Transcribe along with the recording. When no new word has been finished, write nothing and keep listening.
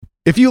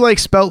If you like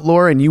Spout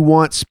lore and you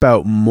want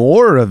Spout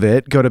more of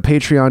it, go to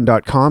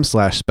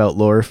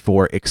patreon.com/spoutlore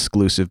for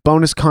exclusive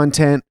bonus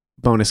content,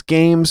 bonus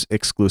games,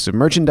 exclusive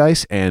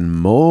merchandise, and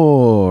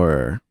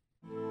more.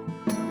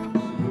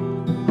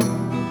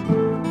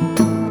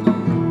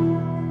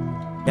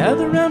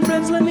 Gather round,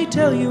 friends, let me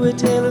tell you a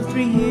tale of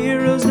three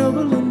heroes,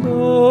 noble and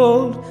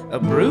bold. A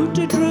brute,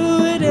 a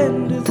druid,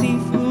 and a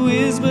thief who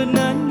is but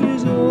 9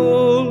 years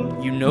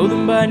old. You know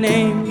them by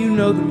name, you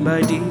know them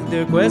by deed.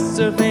 Their quests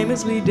are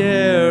famously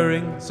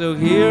daring. So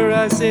here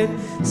I sit,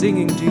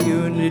 singing to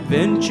you an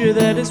adventure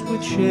that is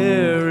worth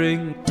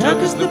sharing. Tuck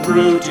is the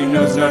brute, he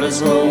knows not his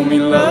home. He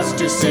loves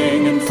to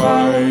sing and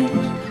fight.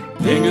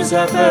 Ving is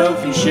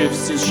half-elf, he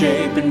shifts his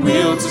shape and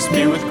wields a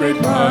spear with great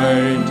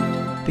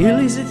might.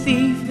 Billy's a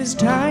thief, his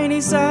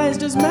tiny size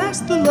does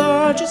mask the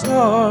largest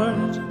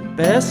heart.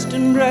 Best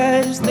and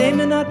brightest they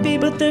may not be,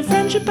 but their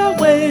friendship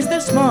outweighs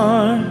their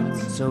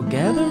smarts. So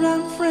gather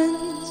round,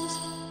 friends,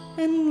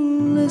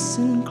 and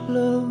listen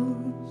close,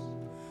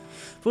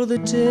 for the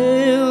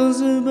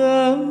tale's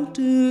about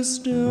to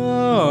start.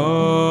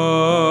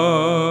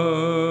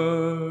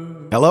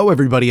 Hello,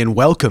 everybody, and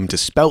welcome to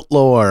Spout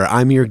Lore.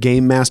 I'm your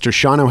game master,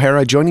 Sean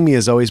O'Hara. Joining me,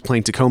 as always,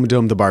 playing Tacoma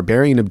Dome the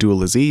Barbarian,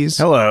 Abdul Aziz.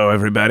 Hello,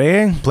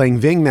 everybody. Playing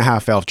Ving the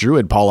Half-Elf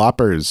Druid, Paul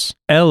Oppers.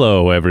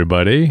 Hello,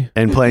 everybody.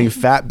 And playing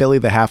Fat Billy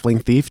the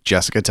Halfling Thief,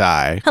 Jessica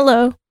Ty.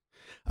 Hello.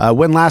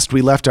 When last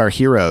we left our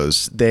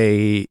heroes,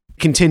 they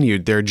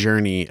continued their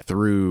journey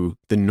through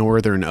the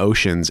northern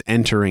oceans,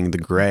 entering the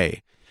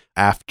Gray.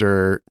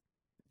 After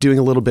doing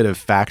a little bit of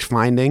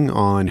fact-finding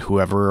on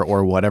whoever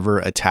or whatever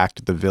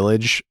attacked the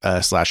village /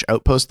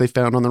 outpost they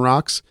found on the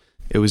rocks,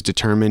 it was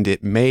determined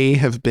it may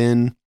have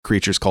been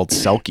creatures called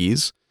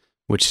Selkies,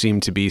 which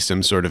seemed to be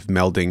some sort of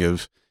melding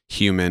of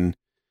human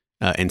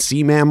and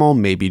sea mammal,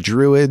 maybe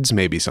druids,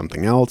 maybe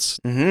something else.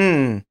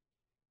 Mm-hmm.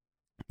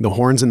 The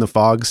horns in the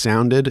fog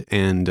sounded,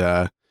 and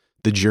the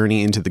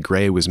journey into the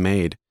Gray was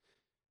made.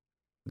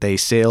 They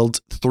sailed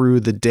through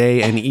the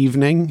day and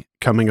evening,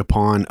 coming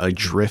upon a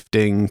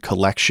drifting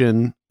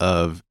collection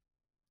of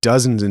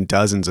dozens and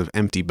dozens of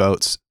empty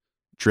boats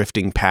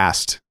drifting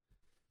past.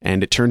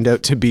 And it turned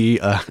out to be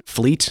a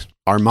fleet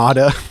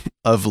armada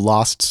of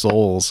lost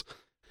souls.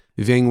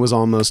 Ving was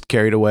almost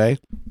carried away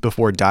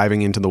before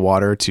diving into the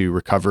water to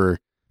recover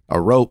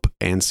a rope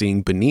and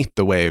seeing beneath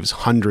the waves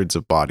hundreds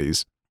of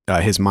bodies,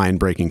 his mind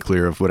breaking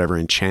clear of whatever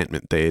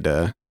enchantment they'd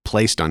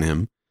placed on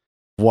him.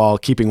 While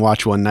keeping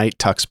watch one night,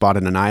 Tuck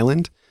spotted an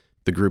island.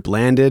 The group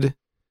landed,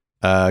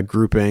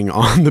 grouping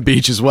on the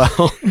beach as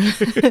well.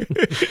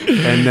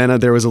 And then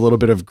there was a little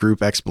bit of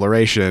group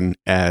exploration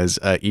as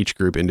each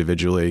group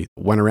individually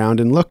went around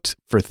and looked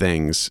for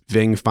things.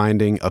 Ving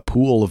finding a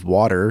pool of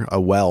water,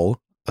 a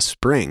well, a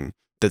spring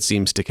that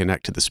seems to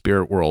connect to the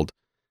spirit world.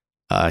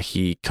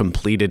 He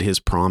completed his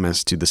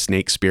promise to the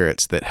snake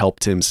spirits that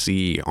helped him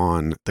see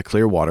on the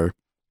clear water.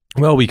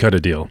 Well, we cut a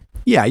deal.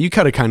 Yeah, you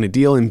cut a kind of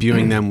deal,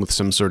 imbuing them with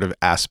some sort of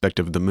aspect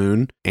of the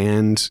moon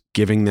and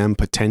giving them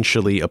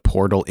potentially a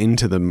portal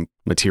into the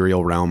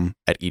material realm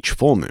at each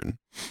full moon.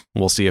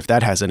 We'll see if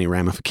that has any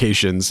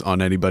ramifications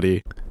on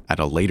anybody at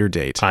a later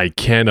date. I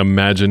can't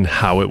imagine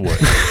how it would.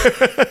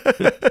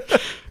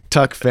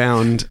 Tuck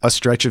found a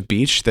stretch of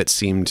beach that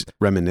seemed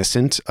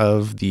reminiscent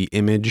of the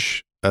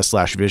image /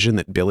 vision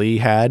that Billy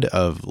had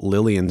of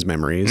Lillian's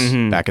memories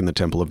back in the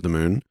Temple of the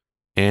Moon,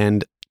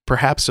 and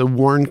perhaps a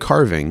worn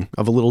carving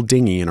of a little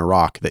dinghy in a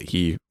rock that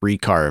he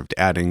recarved,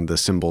 adding the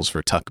symbols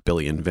for Tuck,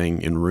 Billy, and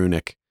Ving in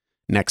runic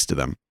next to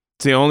them.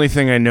 It's the only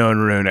thing I know in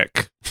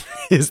runic.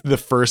 Is the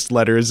first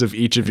letters of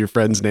each of your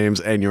friends' names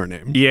and your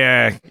name.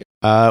 Yeah.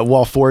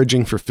 While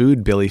foraging for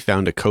food, Billy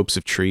found a copse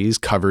of trees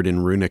covered in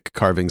runic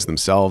carvings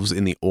themselves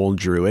in the old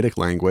Druidic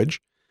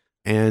language,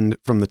 and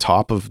from the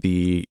top of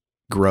the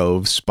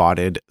grove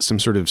spotted some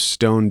sort of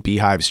stone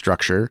beehive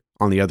structure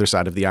on the other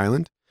side of the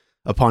island.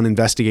 Upon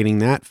investigating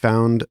that,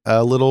 found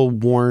a little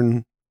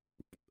worn,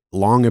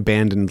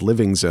 long-abandoned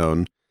living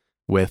zone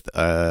with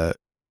a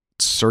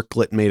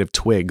circlet made of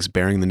twigs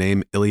bearing the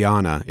name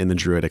Ileana in the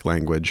Druidic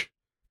language.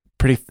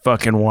 Pretty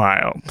fucking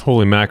wild.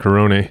 Holy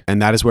macaroni.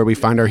 And that is where we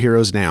find our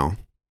heroes now.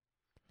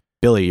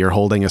 Billy, you're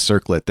holding a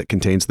circlet that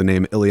contains the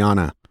name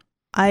Ileana.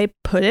 I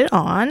put it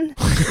on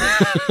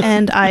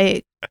and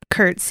I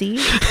curtsy.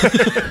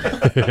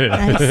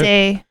 And I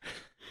say,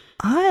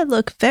 I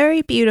look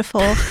very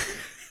beautiful.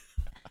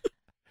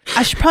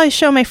 I should probably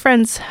show my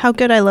friends how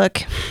good I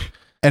look.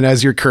 And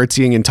as you're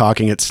curtsying and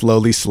talking, it's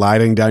slowly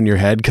sliding down your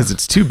head because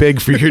it's too big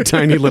for your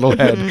tiny little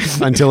head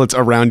until it's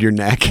around your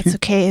neck. It's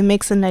okay. It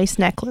makes a nice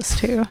necklace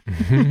too.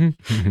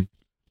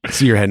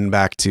 So you're heading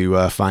back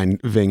to find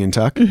Ving and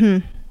Tuck?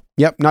 Mm-hmm.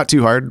 Yep, not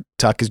too hard.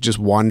 Tuck is just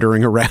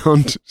wandering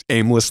around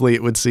aimlessly,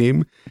 it would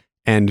seem.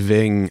 And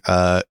Ving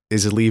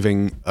is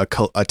leaving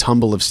a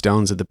tumble of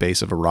stones at the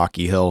base of a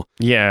rocky hill.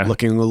 Yeah.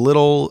 Looking a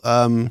little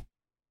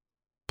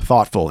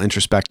thoughtful,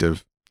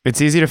 introspective. It's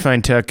easy to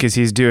find Tuck because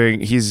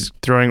he's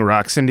throwing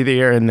rocks into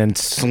the air and then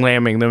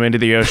slamming them into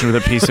the ocean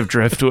with a piece of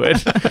driftwood,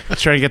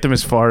 trying to get them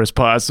as far as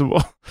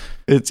possible.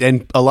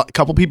 And a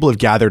couple people have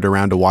gathered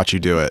around to watch you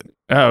do it.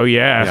 Oh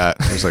yeah. Yeah,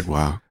 I was like,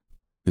 wow.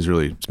 He's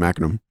really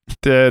smacking him.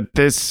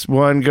 This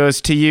one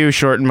goes to you,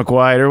 Short and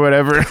McWide or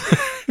whatever.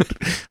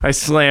 I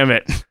slam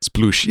it.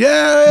 Sploosh.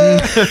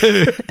 Yeah.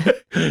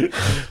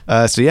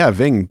 So yeah,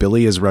 Ving,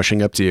 Billy is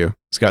rushing up to you.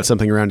 He's got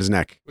something around his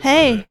neck.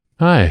 Hey,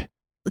 Hi.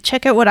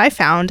 check out what I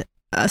found.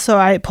 So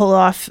I pull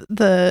off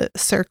the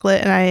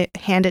circlet and I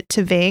hand it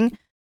to Ving.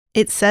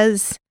 It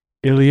says,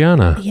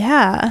 Ileana.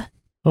 yeah,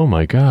 Oh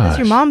my gosh. that's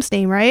your mom's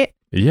name, right?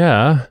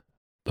 Yeah.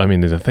 I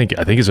mean, I think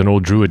it's an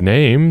old druid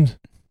name.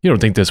 You don't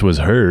think this was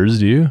hers,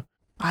 do you?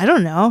 I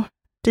don't know.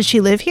 Did she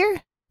live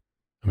here?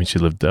 I mean, she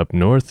lived up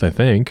north, I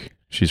think.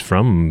 She's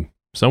from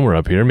somewhere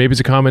up here. Maybe it's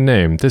a common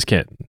name. This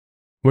can't.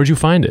 Where'd you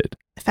find it?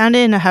 I found it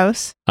in a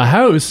house. A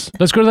house.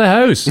 Let's go to the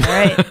house. All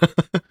right.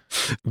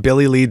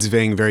 Billy leads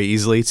Ving very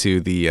easily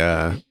to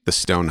the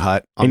stone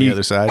hut on And the you-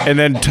 other side. And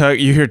then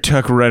you hear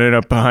Tuck running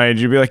up behind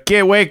you. Be like,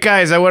 wait,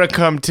 guys, I want to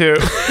come too.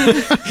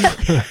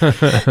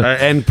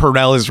 And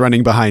Perel is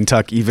running behind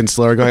Tuck even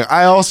slower, going,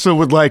 I also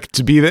would like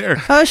to be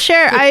there. Oh,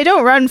 sure. I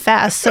don't run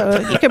fast, so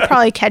you could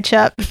probably catch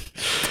up.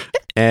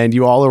 And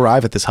you all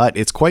arrive at this hut.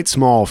 It's quite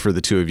small for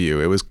the two of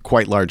you. It was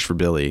quite large for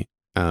Billy,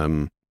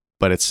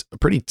 but it's a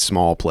pretty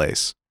small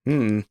place.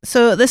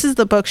 So this is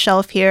the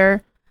bookshelf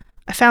here.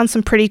 I found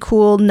some pretty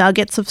cool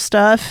nuggets of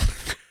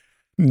stuff.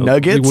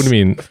 Nuggets? What do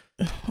you mean?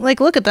 Like,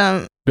 look at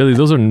them. Billy,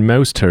 those are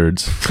mouse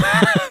turds.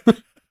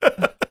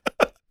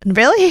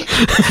 Really?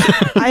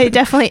 I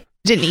definitely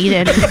didn't eat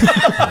it.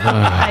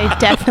 I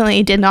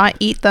definitely did not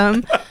eat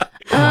them.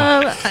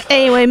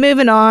 Anyway,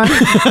 moving on.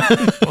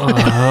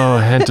 Oh,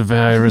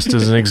 hantavirus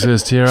doesn't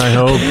exist here, I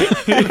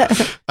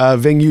hope.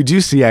 Ving, you do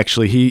see,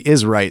 actually, he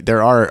is right.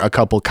 There are a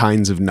couple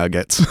kinds of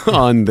nuggets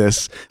on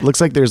this. It looks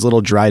like there's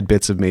little dried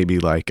bits of maybe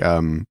like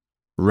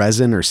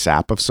resin or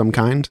sap of some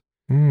kind.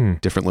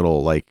 Different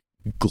little like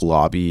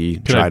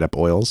globby dried up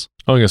oils.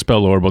 I'm going to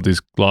spell lore about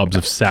these globs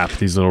of sap,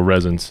 these little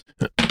resins.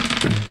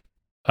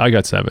 I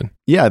got 7.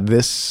 Yeah,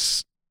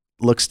 this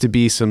looks to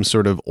be some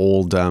sort of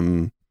old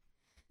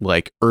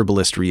like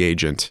herbalist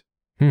reagent.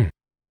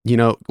 You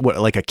know, what,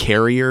 like a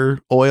carrier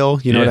oil,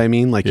 you know Yeah. what I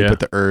mean? Like you Yeah. put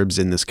the herbs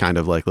in this kind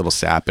of like little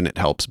sap and it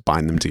helps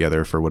bind them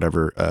together for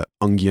whatever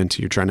unguent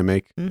you're trying to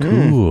make.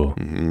 Cool.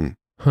 Mm-hmm.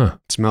 Huh.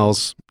 It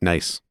smells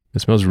nice. It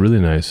smells really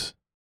nice.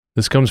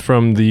 This comes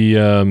from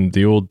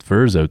the old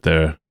furs out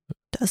there.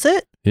 Does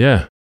it?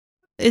 Yeah.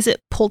 Is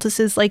it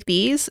poultices like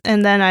these?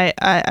 And then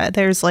I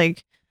there's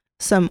like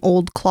some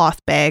old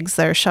cloth bags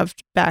that are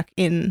shoved back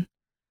in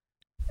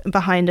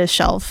behind a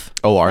shelf.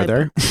 Oh, are Like,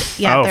 there?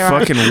 Yeah, oh, there are.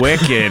 fucking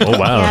wicked. Oh,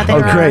 wow. Yeah, Oh,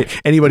 there are.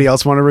 great. Anybody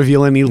else want to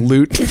reveal any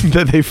loot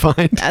that they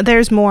find?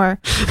 There's more.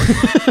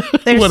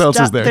 There's What else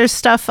is there? There's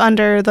stuff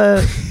under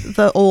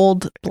the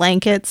old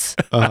blankets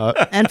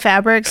and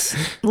fabrics,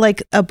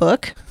 like a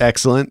book.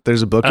 Excellent.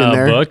 There's a book in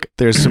there. Book.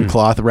 There's some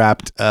cloth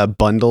wrapped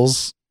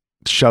bundles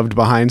shoved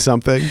behind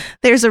something.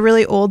 There's a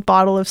really old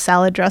bottle of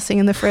salad dressing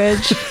in the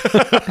fridge.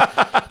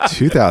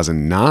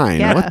 2009.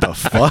 Yeah. What the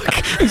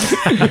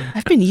fuck?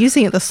 I've been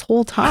using it this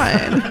whole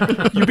time.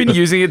 You've been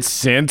using it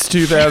since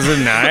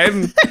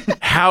 2009?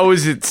 How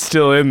is it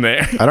still in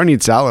there? I don't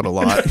eat salad a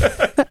lot.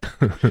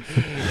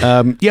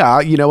 Yeah,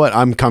 you know what?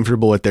 I'm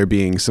comfortable with there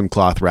being some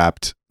cloth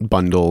wrapped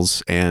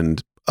bundles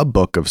and a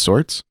book of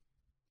sorts.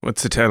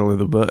 What's the title of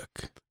the book?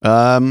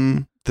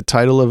 The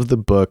title of the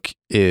book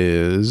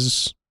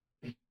is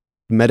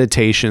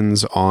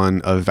Meditations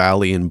on a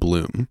Valley in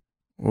Bloom.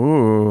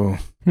 Ooh.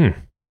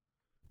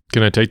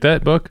 Can I take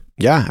that book?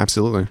 Yeah,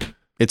 absolutely.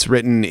 It's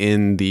written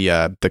in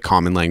the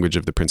common language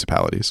of the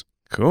principalities.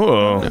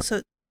 Cool.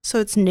 So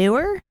it's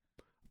newer?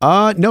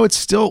 No, it's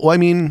still, well, I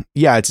mean,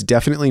 yeah, it's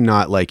definitely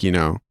not like,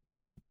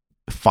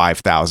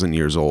 5,000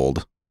 years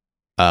old.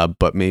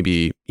 But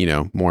maybe,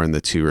 more in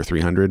the 200 or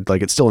 300.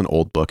 Like it's still an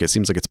old book. It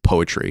seems like it's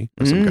poetry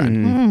of some kind.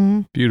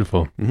 Mm.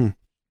 Beautiful. Mhm.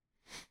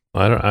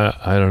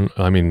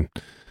 I mean,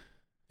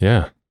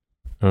 yeah.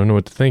 I don't know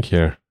what to think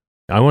here.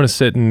 I want to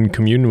sit and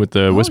commune with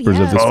the whispers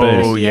of the yeah.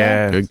 space. Oh,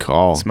 yeah. Good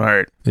call.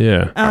 Smart.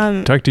 Yeah.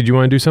 Tuck, did you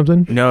want to do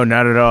something? No,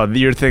 not at all.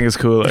 Your thing is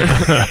cooler.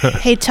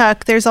 Hey,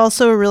 Tuck, there's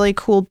also a really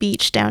cool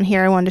beach down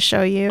here I wanted to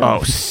show you.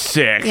 Oh,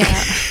 sick.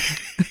 Yeah.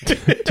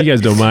 You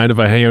guys don't mind if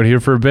I hang out here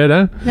for a bit,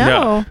 huh?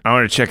 No. I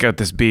want to check out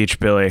this beach,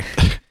 Billy.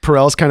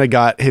 Perel's kind of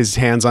got his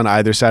hands on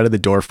either side of the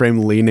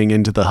doorframe, leaning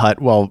into the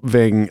hut while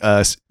Ving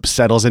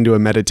settles into a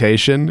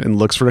meditation and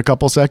looks for a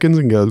couple seconds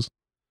and goes,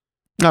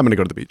 I'm going to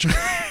go to the beach.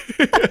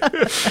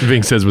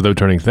 Ving says without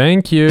turning,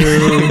 thank you.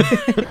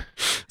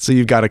 So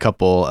you've got a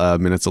couple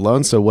minutes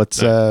alone. So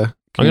what's... I'm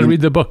going to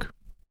read the book.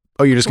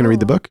 Oh, you're just going to read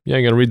the book? Yeah,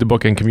 I'm going to read the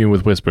book and commune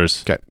with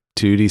whispers. Okay.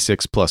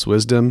 2d6 plus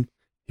wisdom.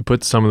 He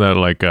put some of that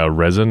like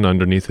resin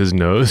underneath his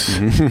nose.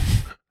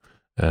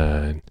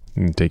 And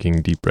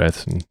taking deep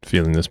breaths and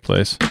feeling this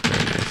place.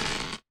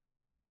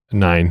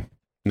 9.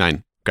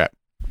 9. Okay.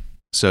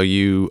 So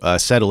you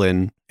settle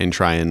in and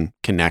try and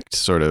connect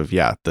sort of,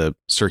 the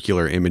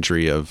circular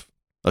imagery of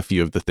a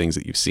few of the things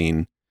that you've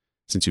seen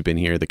since you've been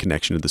here, the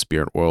connection to the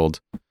spirit world,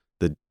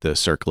 the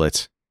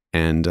circlet.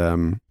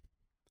 And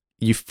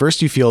you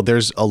feel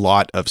there's a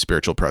lot of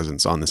spiritual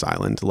presence on this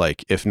island.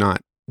 Like, if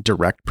not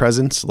direct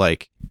presence,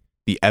 like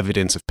the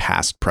evidence of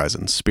past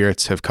presence.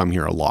 Spirits have come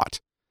here a lot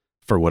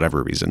for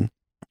whatever reason.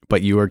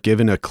 But you are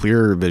given a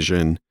clearer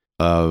vision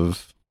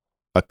of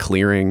a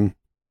clearing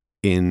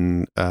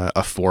in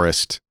a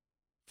forest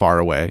far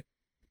away.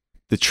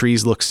 The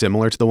trees look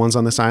similar to the ones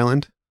on this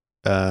island.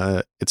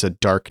 It's a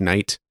dark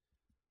night.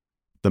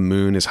 The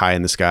moon is high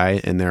in the sky,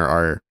 and there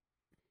are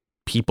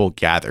people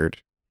gathered.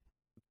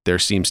 There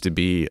seems to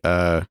be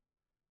a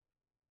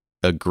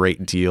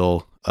great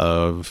deal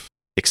of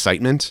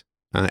excitement,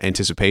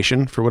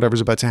 anticipation for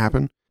whatever's about to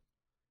happen.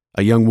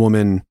 A young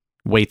woman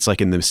waits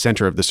like in the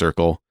center of the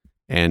circle,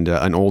 and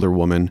an older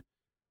woman.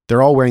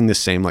 They're all wearing the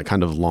same like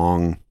kind of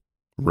long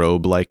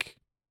robe-like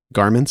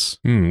garments.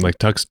 Like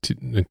Tux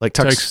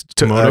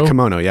kimono?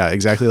 kimono, yeah,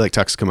 exactly like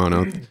Tux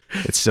kimono.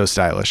 It's so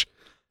stylish.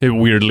 It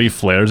weirdly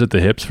flares at the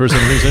hips for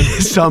some reason.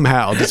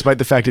 Somehow, despite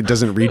the fact it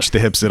doesn't reach the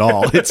hips at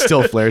all, it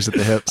still flares at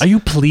the hips. Are you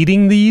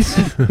pleating these?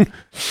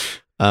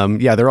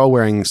 Yeah, they're all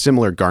wearing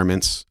similar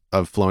garments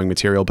of flowing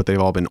material, but they've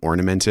all been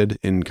ornamented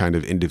in kind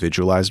of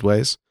individualized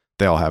ways.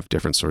 They all have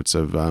different sorts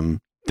of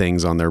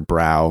things on their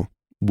brow.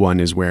 One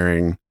is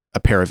wearing a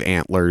pair of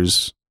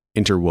antlers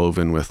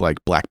interwoven with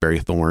like blackberry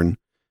thorn,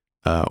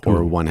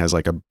 or one has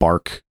like a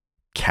bark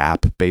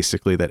cap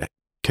basically that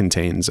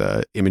contains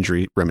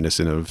imagery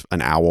reminiscent of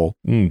an owl.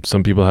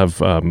 Some people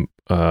have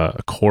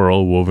a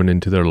coral woven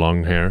into their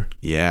long hair.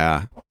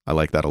 Yeah, I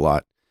like that a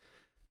lot.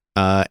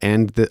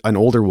 And an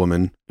older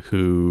woman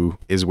who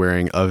is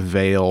wearing a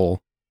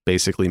veil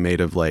basically made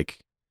of like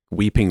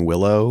weeping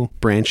willow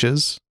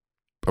branches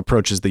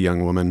approaches the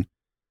young woman,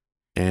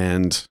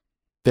 and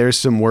there's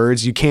some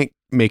words. You can't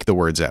make the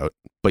words out,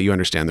 but you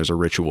understand there's a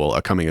ritual,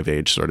 a coming of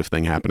age sort of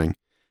thing happening.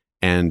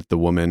 And the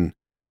woman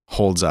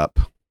holds up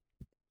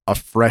a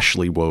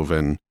freshly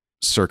woven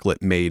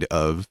circlet made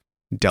of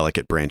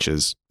delicate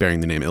branches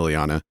bearing the name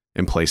Ileana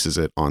and places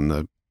it on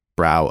the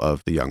brow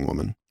of the young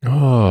woman.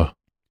 Oh,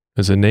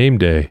 it's a name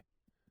day.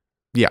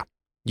 Yeah.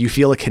 You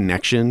feel a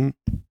connection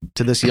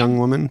to this young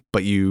woman,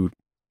 but you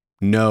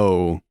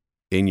know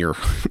in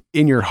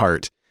your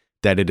heart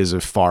that it is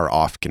a far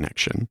off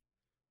connection.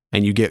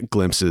 And you get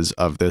glimpses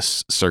of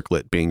this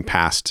circlet being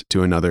passed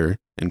to another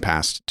and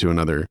passed to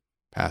another,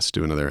 passed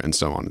to another, and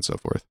so on and so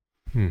forth.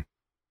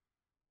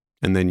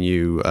 And then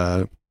you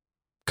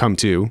come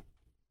to,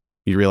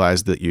 you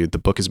realize that the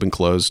book has been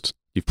closed,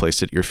 you've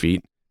placed it at your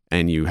feet,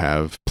 and you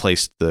have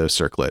placed the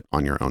circlet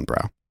on your own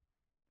brow.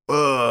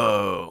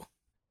 Whoa.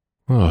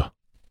 Oh.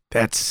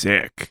 That's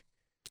sick.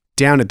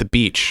 Down at the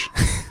beach,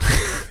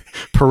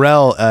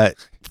 Perel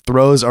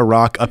throws a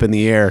rock up in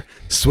the air,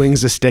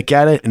 swings a stick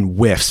at it, and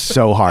whiffs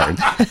so hard.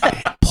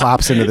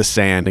 Plops into the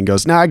sand and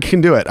goes, "Nah, I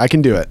can do it. I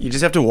can do it." You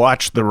just have to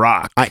watch the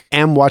rock. I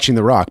am watching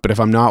the rock, but if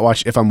I'm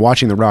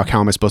watching the rock,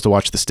 how am I supposed to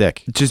watch the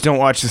stick? Just don't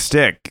watch the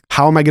stick.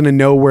 How am I going to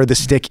know where the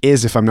stick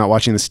is if I'm not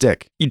watching the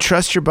stick? You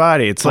trust your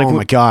body. It's like, oh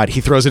my God,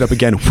 he throws it up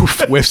again,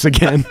 woof, whiffs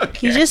again.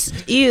 You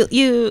just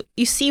you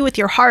see with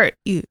your heart.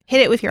 You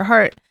hit it with your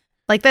heart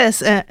like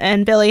this,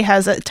 and Billy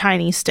has a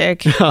tiny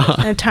stick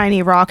and a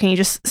tiny rock, and he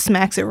just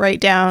smacks it right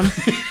down.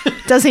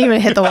 Doesn't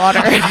even hit the water.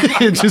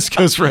 It just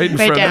goes right in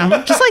front down, of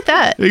him. just like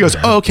that. He goes,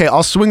 "Oh, okay,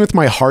 I'll swing with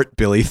my heart,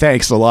 Billy.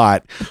 Thanks a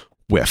lot."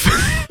 Whiff.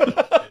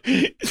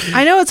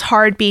 I know it's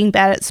hard being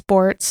bad at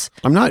sports.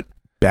 I'm not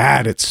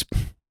bad. It's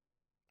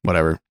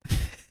whatever.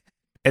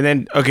 And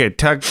then, okay,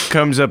 Tuck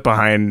comes up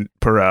behind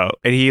Perel,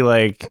 and he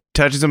like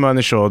touches him on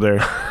the shoulder,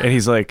 and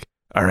he's like,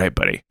 "All right,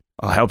 buddy,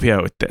 I'll help you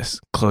out with this.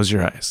 Close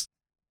your eyes.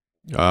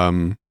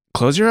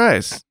 Close your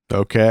eyes."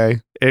 Okay.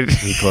 And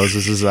He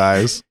closes his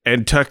eyes.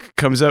 and Tuck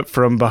comes up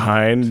from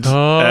behind.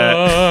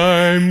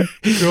 Time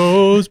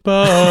goes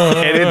by.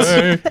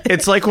 And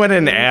it's like when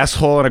an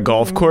asshole on a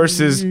golf course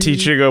is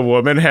teaching a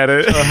woman how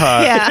to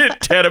Yeah.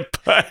 how to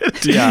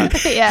putt. Yeah.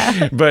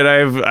 Yeah. But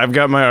I've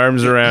got my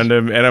arms around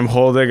him, and I'm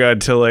holding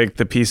onto like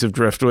the piece of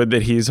driftwood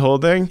that he's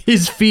holding.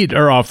 His feet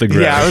are off the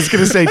ground. Yeah, I was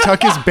going to say,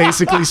 Tuck is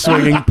basically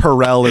swinging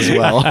Perel as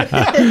well.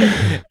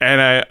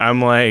 And I'm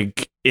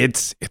like,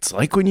 it's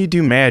like when you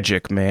do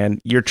magic,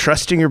 man. You're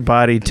trusting your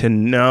body to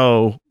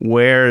know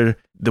where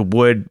the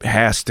wood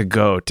has to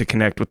go to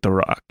connect with the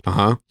rock.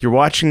 Uh-huh. You're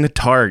watching the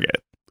target.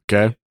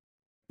 Okay.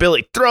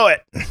 Billy, throw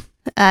it.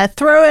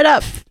 Throw it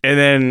up. And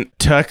then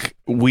Tuck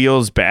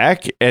wheels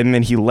back, and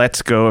then he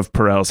lets go of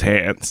Perel's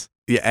hands.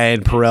 Yeah,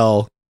 and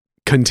Perel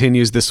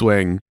continues the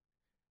swing.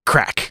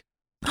 Crack.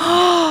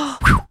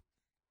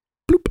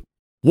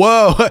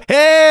 Whoa.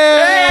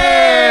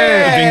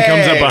 Hey! Ving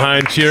comes up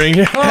behind cheering.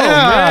 Oh,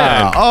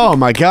 Yeah. man. Oh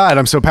my God,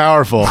 I'm so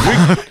powerful.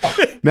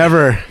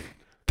 Never.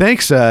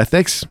 Thanks for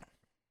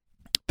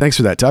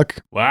that, Tuck.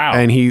 Wow.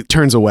 And he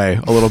turns away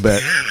a little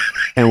bit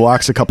and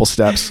walks a couple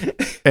steps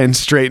and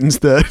straightens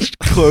the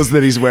clothes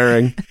that he's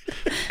wearing.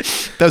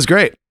 That was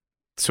great.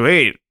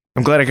 Sweet.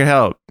 I'm glad I could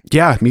help.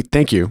 Yeah,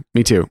 thank you.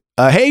 Me too.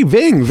 Hey,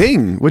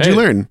 Ving, what'd you Hey.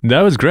 learn?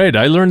 That was great.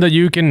 I learned that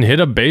you can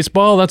hit a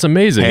baseball. That's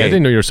amazing. I Hey.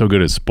 didn't know you're so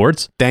good at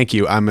sports. Thank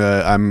you. I'm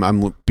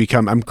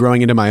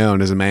growing into my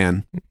own as a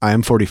man. I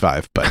am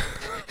 45, but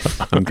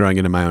I'm growing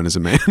into my own as a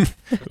man.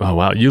 Oh,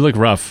 wow. You look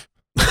rough.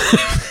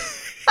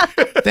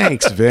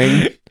 Thanks,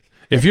 Ving.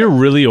 If you're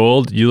really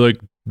old, you look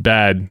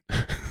bad.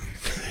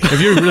 If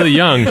you're really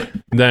young,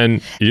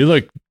 then you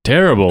look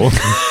terrible.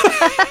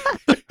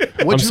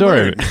 I'm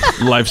sorry.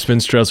 Life's been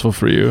stressful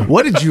for you.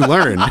 What did you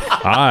learn?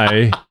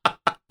 I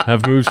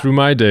have moved through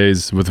my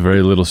days with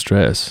very little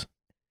stress.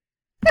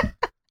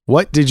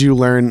 What did you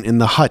learn in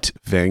the hut,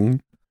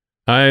 Ving?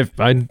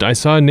 I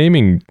saw a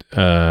naming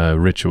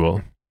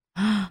ritual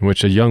in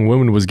which a young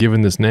woman was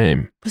given this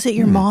name. Was it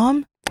your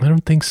mom? I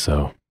don't think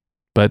so,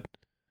 but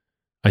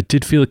I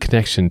did feel a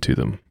connection to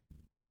them.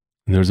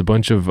 And there was a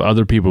bunch of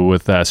other people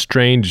with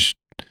strange.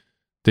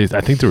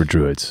 I think they were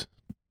druids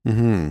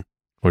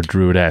or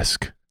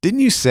druid-esque. Didn't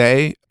you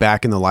say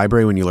back in the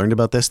library when you learned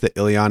about this that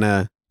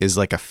Ileana is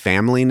like a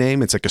family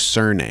name? It's like a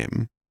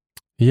surname,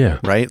 Yeah.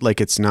 right?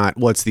 Like it's not,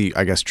 well, it's the,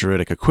 I guess,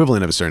 druidic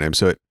equivalent of a surname.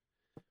 So it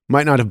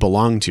might not have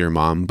belonged to your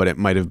mom, but it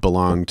might have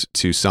belonged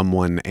to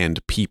someone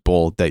and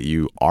people that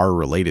you are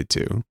related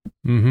to.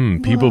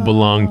 Mm-hmm. People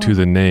belong to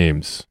the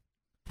names.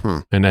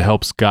 And it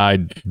helps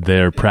guide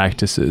their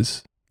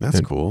practices.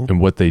 That's cool. And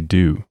what they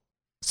do.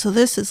 So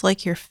this is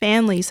like your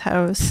family's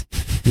house.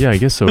 Yeah, I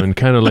guess so. And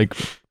kind of like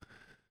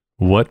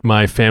what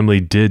my family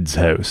did's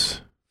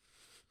house.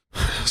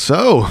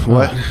 So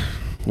what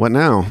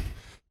now?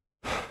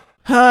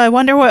 I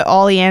wonder what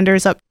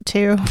Oleander's up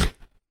to.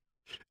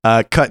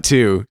 Cut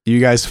to, you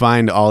guys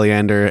find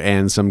Oleander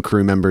and some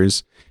crew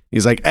members.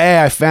 He's like,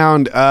 hey, I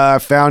found a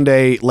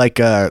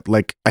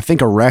I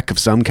think a wreck of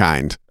some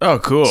kind. Oh,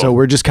 cool. So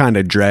we're just kind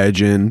of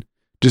dredging,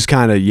 just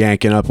kind of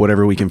yanking up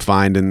whatever we can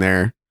find in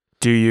there.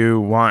 Do you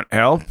want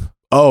help?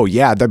 Oh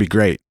yeah, that'd be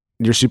great.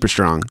 You're super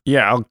strong.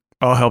 Yeah,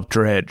 I'll help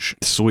dredge.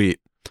 Sweet.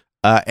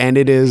 And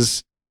it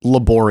is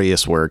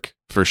laborious work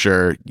for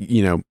sure.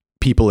 You know,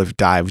 people have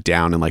dived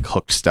down and like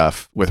hooked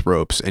stuff with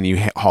ropes and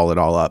you haul it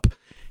all up.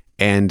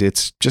 And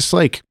it's just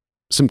like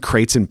some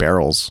crates and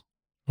barrels.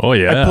 Oh,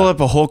 yeah. I pull up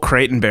a whole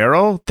crate and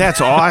barrel.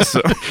 That's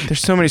awesome. There's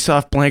so many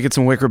soft blankets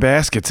and wicker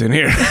baskets in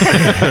here.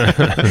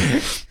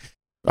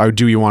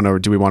 Do we want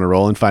to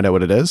roll and find out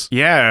what it is?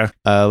 Yeah.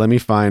 Let me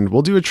find.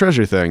 We'll do a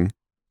treasure thing.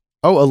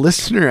 Oh, a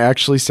listener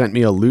actually sent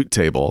me a loot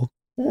table.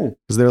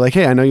 Because they're like,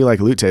 hey, I know you like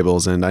loot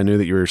tables, and I knew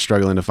that you were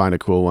struggling to find a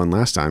cool one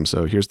last time,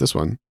 so here's this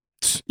one.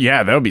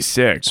 Yeah, that would be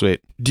sick.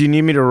 Sweet. Do you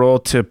need me to roll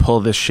to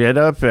pull this shit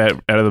up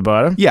out of the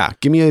bottom? Yeah,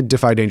 give me a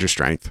Defy Danger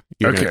Strength.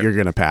 You're Okay.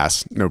 going to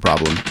pass. No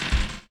problem.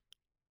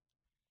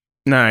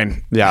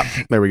 9. Yeah,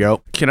 there we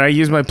go. Can I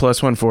use my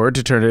 +1 forward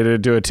to turn it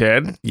into a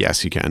 10?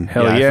 Yes, you can.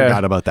 Hell I yeah.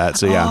 forgot about that.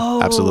 So yeah,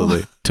 Oh.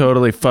 absolutely.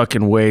 Totally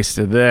fucking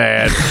wasted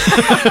that.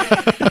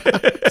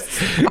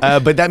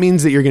 But that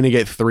means that you're going to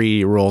get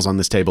 3 rolls on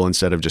this table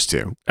instead of just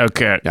 2.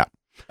 Okay.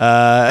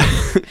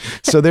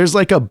 So there's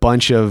like a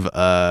bunch of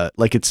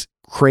like it's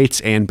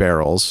crates and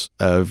barrels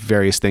of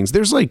various things.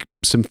 There's like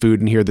some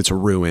food in here that's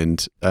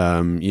ruined.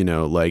 You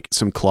know, like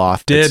some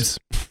cloth. Dibs.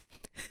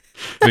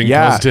 Ving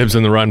Yeah. calls dibs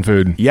on the rotten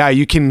food. Yeah,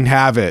 you can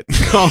have it.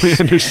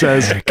 Oleander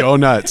says, "Go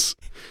nuts."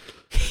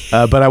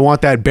 But I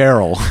want that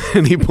barrel,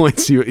 and he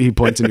points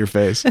in your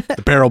face.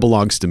 The barrel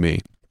belongs to me.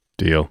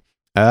 Deal.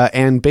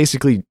 And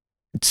basically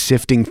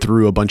sifting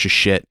through a bunch of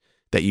shit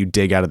that you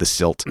dig out of the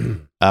silt.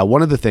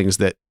 One of the things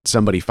that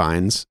somebody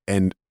finds,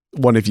 and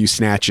one of you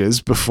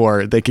snatches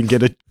before they can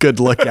get a good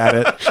look at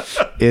it,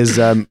 is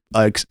a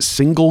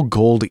single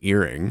gold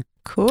earring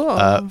Cool.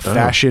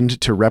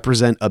 fashioned to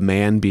represent a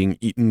man being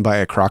eaten by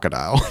a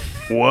crocodile.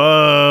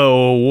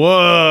 Whoa.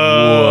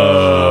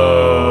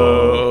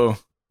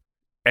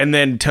 And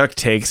then Tuck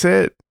takes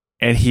it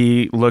and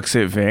he looks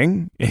at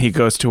Ving and he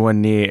goes to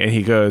one knee and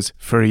he goes,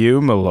 "For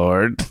you, my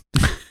lord."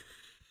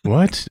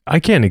 What?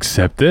 I can't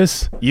accept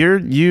this.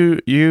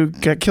 You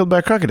got killed by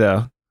a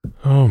crocodile.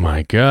 Oh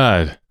my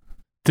God.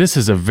 This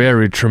is a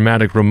very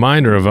traumatic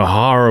reminder of a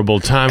horrible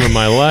time in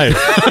my life.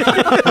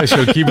 I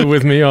shall keep it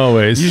with me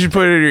always. You should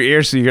put it in your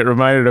ear so you get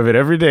reminded of it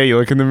every day you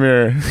look in the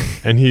mirror.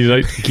 And he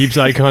like keeps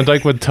eye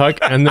contact with Tuck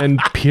and then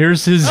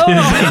pierces his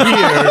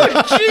ear.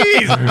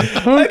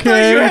 Jeez.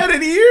 Okay.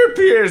 an ear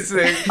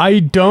piercing. I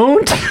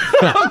don't.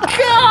 Oh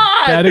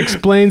God. That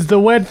explains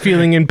the wet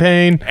feeling and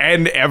pain.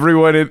 And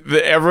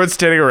everyone's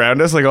standing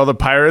around us, like all the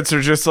pirates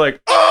are just like,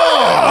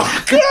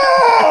 "Oh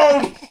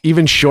God!"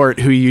 Even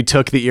Short, who you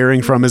took the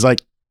earring from, is like,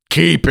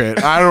 "Keep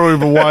it. I don't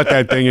even want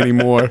that thing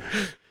anymore."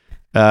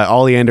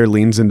 Oleander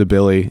leans into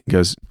Billy and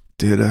goes,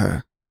 Did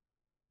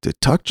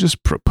Tuck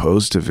just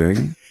propose to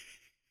Ving?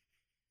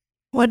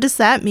 What does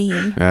that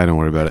mean? Don't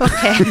worry about it.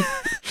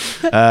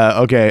 Okay.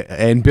 Okay,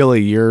 and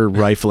Billy, you're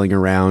rifling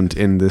around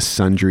in this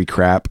sundry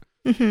crap.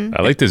 Mhm.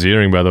 I like this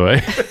earring, by the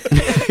way.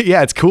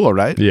 Yeah, it's cool,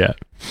 right? Yeah.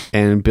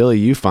 And Billy,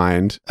 you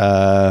find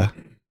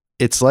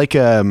it's like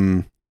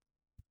a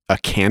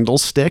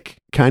candlestick,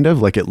 kind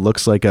of like it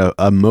looks like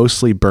a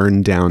mostly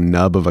burned down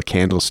nub of a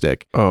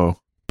candlestick. Oh.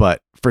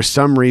 But for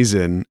some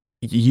reason,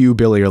 you,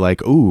 Billy, are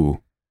like,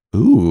 ooh,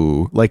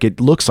 like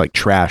it looks like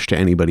trash to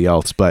anybody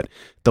else, but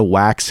the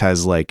wax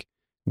has like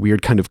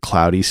weird kind of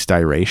cloudy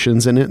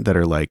striations in it that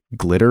are like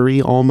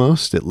glittery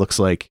almost. It looks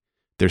like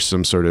there's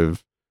some sort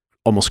of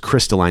almost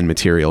crystalline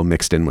material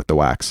mixed in with the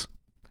wax.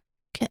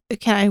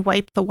 Can I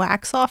wipe the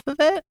wax off of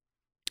it?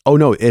 Oh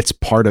no, it's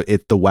part of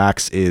it. The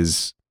wax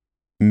is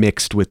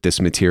mixed with this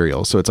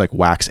material. So it's like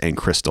wax and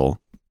crystal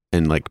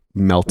and like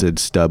melted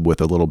stub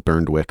with a little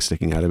burned wick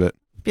sticking out of it.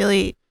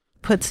 Billy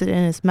puts it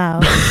in his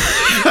mouth.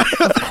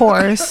 Of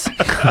course.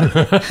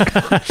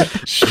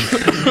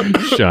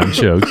 Sean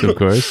chokes, of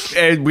course.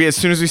 And as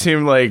soon as we see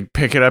him like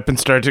pick it up and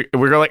start to,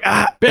 we're going like,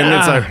 and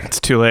it's like, it's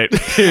too late.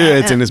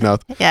 It's in his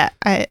mouth. Yeah,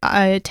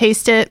 I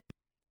taste it.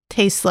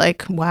 Tastes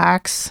like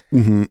wax.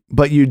 Mm-hmm.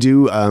 But you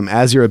do,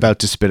 as you're about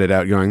to spit it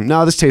out, going,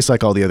 no, this tastes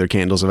like all the other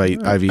candles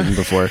I've eaten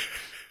before.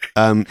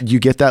 You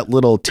get that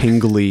little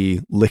tingly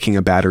licking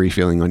a battery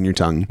feeling on your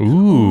tongue.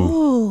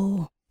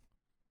 Ooh.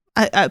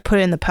 I put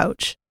it in the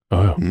pouch.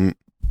 Oh. Mm.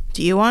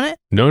 Do you want it?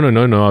 No.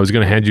 I was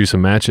going to hand you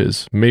some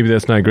matches. Maybe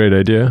that's not a great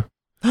idea.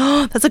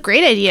 That's a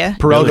great idea.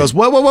 Perel goes,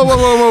 whoa.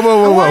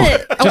 I want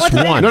it. I Just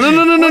want the one.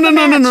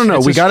 match. No.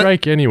 It's We a got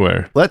strike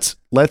anywhere. Let's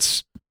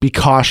be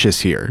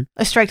cautious here.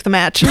 I strike the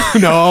match.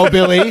 No,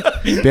 Billy.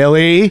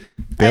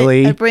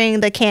 I bring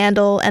the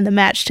candle and the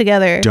match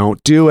together.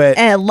 Don't do it.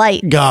 And a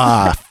light.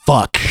 Ah,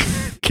 fuck.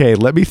 Okay,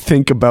 let me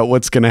think about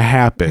what's going to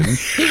happen.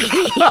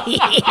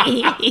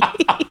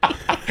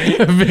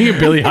 Being a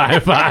Billy high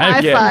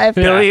five. High five.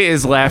 Billy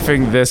is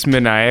laughing this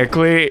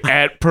maniacally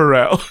at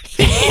Perel.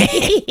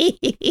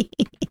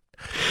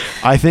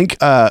 I think,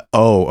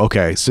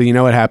 okay. So you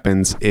know what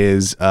happens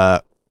is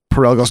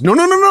Perel goes,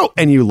 no.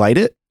 And you light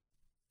it.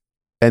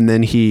 And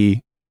then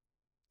he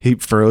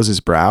furrows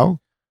his brow.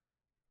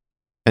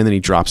 And then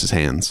he drops his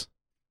hands.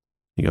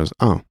 He goes,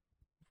 oh.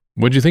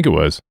 What'd you think it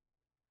was?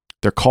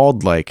 They're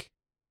called like,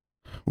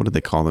 what did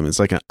they call them? It's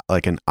like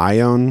an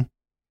ion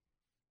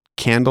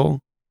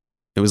candle.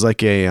 It was like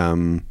they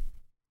were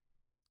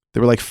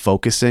like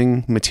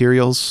focusing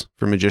materials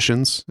for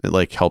magicians. It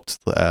like helped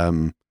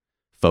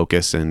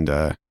focus and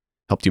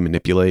helped you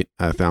manipulate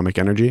thalamic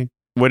energy.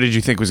 What did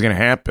you think was going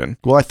to happen?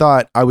 Well, I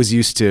thought I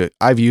used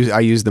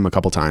them a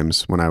couple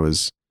times when I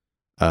was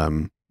a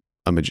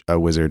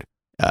wizard.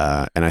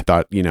 And I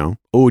thought,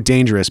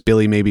 dangerous.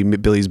 Maybe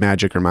Billy's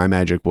magic or my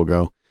magic will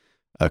go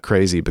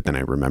crazy. But then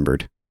I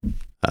remembered,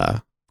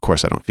 of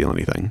course, I don't feel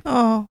anything.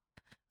 Oh,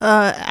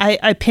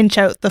 I pinch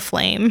out the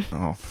flame.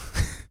 Oh,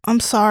 I'm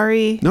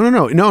sorry. No.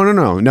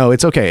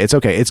 It's okay.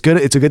 It's good.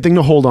 It's a good thing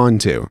to hold on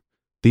to.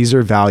 These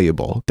are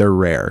valuable. They're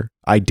rare.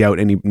 I doubt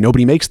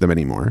nobody makes them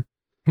anymore.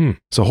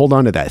 So hold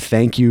on to that.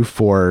 Thank you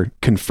for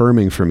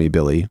confirming for me,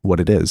 Billy, what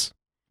it is.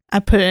 I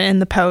put it in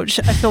the pouch.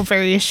 I feel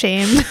very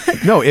ashamed.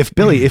 No, if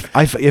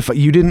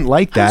you didn't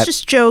like that, I was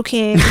just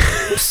joking.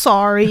 I'm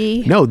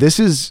sorry. No,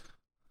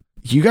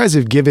 you guys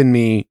have given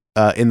me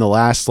in the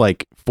last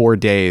like 4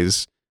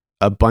 days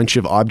a bunch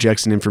of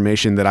objects and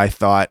information that I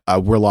thought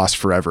were lost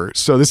forever.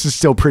 So this is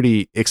still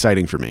pretty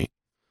exciting for me.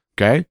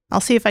 Okay. I'll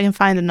see if I can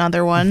find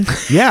another one.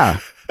 Yeah.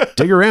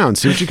 Dig around.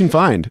 See what you can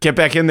find. get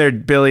back in there,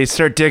 Billy.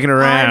 Start digging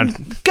around.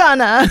 I'm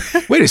gonna.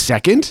 Wait a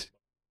second.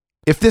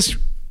 If this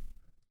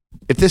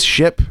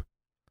ship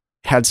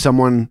had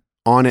someone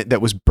on it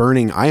that was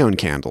burning ion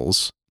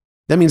candles,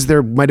 that means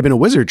there might have been a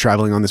wizard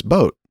traveling on this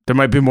boat. There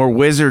might be more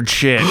wizard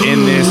shit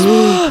in this.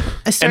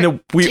 And then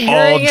we all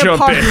tearing it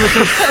jump apart. in.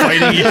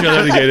 Fighting each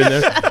other to get in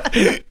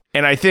there.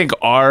 And I think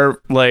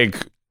our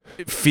like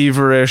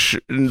feverish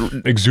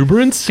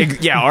Exuberance?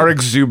 our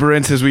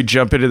exuberance as we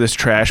jump into this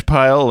trash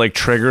pile like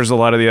triggers a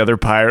lot of the other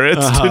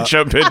pirates to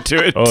jump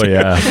into it. Oh,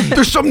 yeah.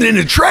 There's something in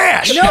the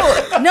trash.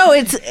 No,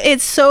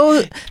 it's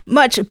so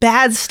much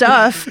bad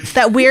stuff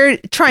that we're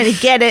trying to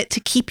get it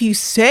to keep you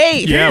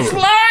safe. Yeah.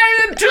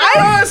 Lying to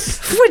us.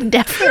 Would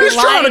never He's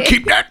trying to lie.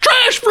 keep that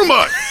trash from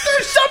us.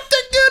 There's something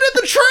good in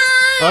the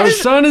trash. Our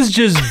son is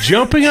just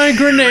jumping on a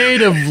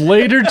grenade of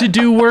later to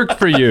do work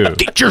for you.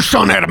 Get your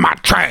son out of my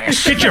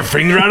trash. Get your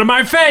finger out of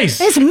my face.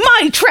 It's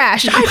my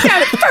trash. I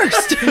found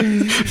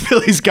it first.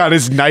 Billy's got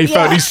his knife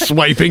out. He's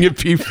swiping at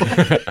people.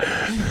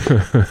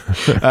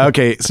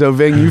 Okay, so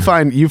Ving,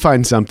 you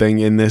find something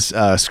in this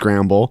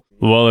scramble.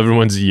 While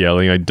everyone's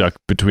yelling, I duck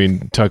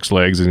between Tuck's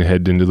legs and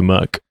head into the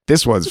muck.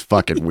 This one's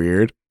fucking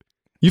weird.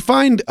 You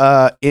find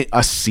a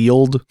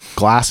sealed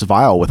glass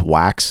vial with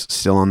wax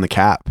still on the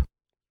cap.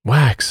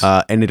 Wax.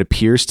 And it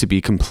appears to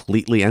be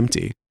completely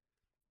empty.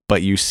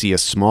 But you see a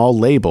small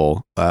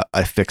label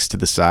affixed to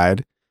the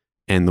side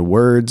and the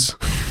words,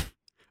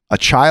 "A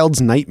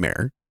Child's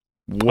Nightmare."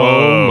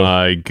 Oh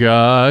my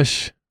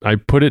gosh. I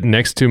put it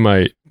next to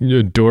my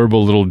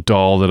adorable little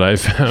doll that I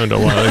found a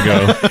while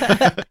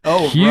ago.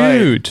 Oh,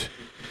 Cute.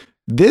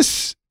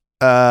 This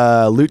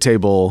loot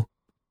table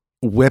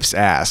whips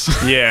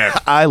ass. Yeah.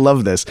 I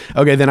love this.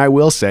 Okay, then I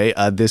will say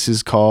this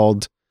is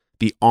called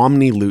the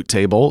Omni Loot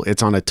Table.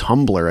 It's on a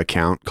Tumblr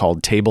account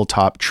called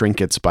Tabletop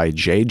Trinkets by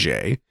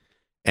JJ.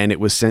 And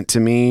it was sent to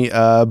me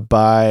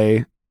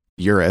by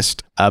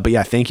Urist. But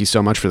yeah, thank you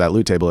so much for that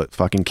loot table. It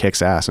fucking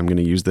kicks ass. I'm going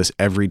to use this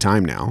every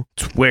time now.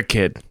 It's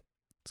wicked.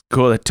 It's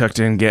cool that Tuck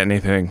didn't get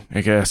anything,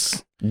 I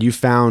guess. You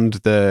found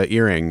the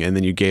earring and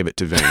then you gave it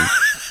to Ving.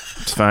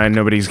 It's fine.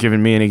 Nobody's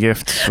giving me any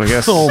gifts, so I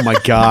guess. Oh my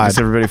God. Guess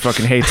everybody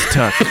fucking hates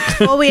Tuck.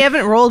 Well, we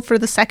haven't rolled for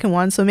the second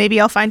one, so maybe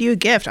I'll find you a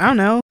gift. I don't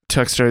know.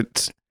 Tuck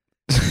starts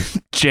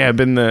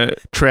jabbing the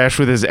trash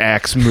with his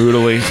axe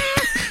moodily.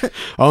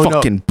 Oh,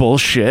 Fucking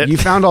bullshit. You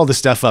found all the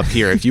stuff up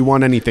here. If you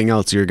want anything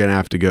else, you're going to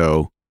have to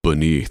go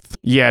beneath.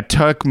 Yeah,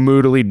 Tuck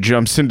moodily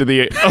jumps into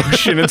the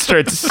ocean and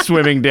starts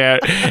swimming down.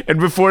 And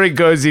before he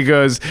goes,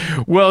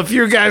 well, if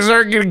you guys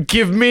aren't going to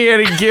give me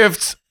any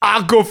gifts,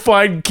 I'll go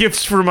find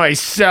gifts for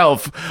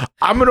myself.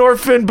 I'm an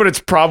orphan, but it's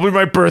probably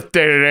my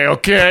birthday today,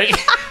 okay?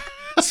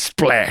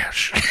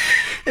 Splash.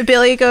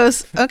 Billy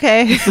goes,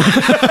 okay,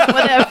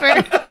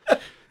 whatever.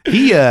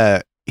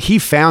 He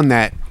found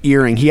that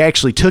earring. He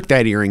actually took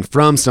that earring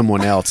from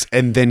someone else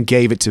and then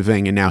gave it to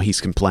Ving, and now he's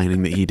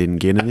complaining that he didn't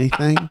get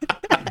anything.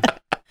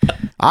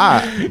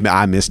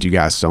 I missed you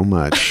guys so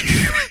much.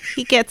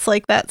 He gets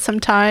like that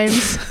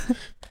sometimes.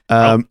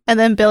 And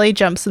then Billy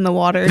jumps in the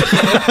water.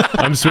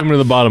 I'm swimming to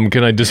the bottom.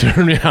 Can I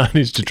discern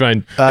realities to try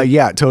and...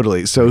 Yeah,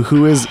 totally. So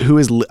who is?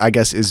 I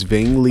guess, is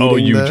Ving leading? Oh,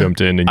 you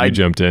jumped in and you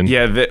jumped in.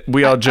 Yeah,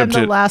 we all jumped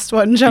I'm in. the last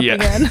one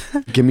jumping in.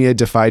 Give me a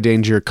Defy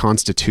Danger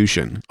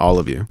Constitution, all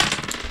of you.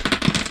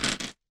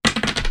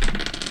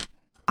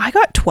 I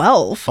got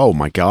 12. Oh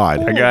my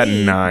God. I got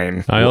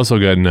 9. I also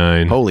got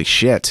 9. Holy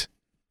shit.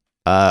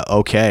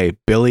 Okay,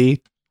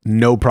 Billy,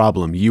 no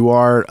problem. You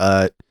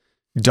are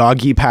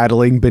doggy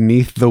paddling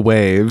beneath the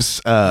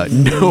waves.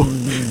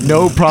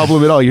 No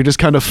problem at all. You're just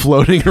kind of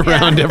floating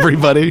around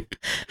everybody,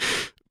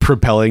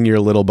 propelling your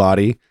little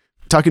body.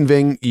 Tuck and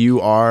Ving, you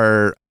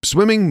are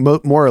swimming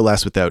more or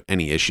less without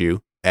any issue,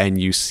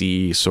 and you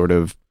see sort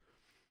of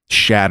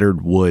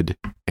shattered wood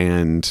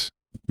and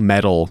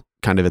metal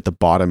kind of at the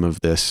bottom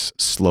of this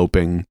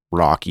sloping,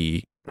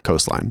 rocky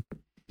coastline.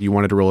 You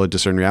wanted to roll a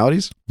discern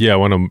realities? Yeah, I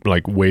want to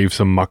like wave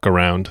some muck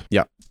around.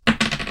 Yeah.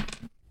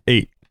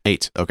 8.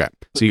 8. Okay.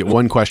 So you get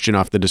one question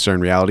off the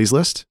discern realities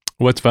list.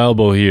 What's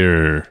valuable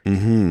here?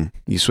 Mm-hmm.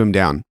 You swim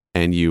down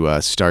and you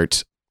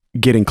start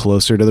getting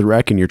closer to the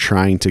wreck, and you're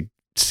trying to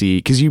see,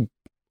 because you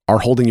are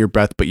holding your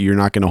breath, but you're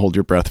not going to hold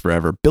your breath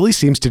forever. Billy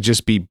seems to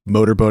just be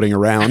motorboating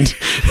around.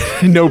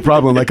 No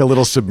problem, like a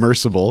little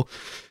submersible.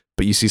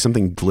 But you see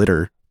something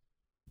glitter.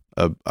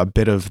 A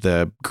bit of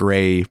the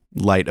gray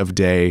light of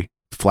day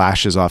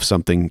flashes off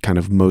something kind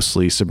of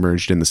mostly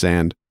submerged in the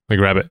sand. I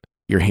grab it.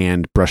 Your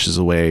hand brushes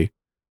away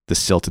the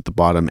silt at the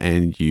bottom,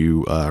 and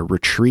you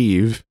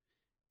retrieve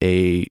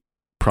a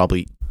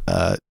probably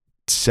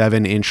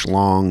 7-inch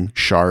long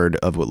shard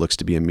of what looks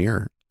to be a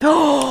mirror.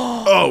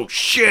 Oh,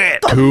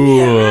 shit.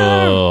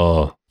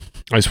 Cool.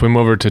 I swim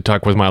over to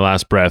Tuck with my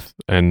last breath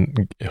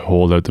and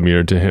hold out the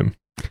mirror to him.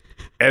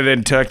 And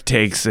then Tuck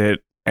takes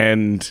it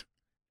and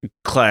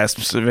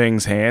clasps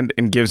Ving's hand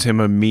and gives him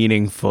a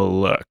meaningful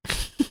look.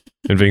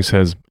 And Ving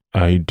says,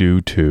 I do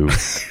too.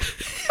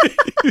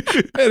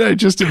 And I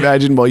just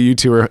imagine while you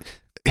two are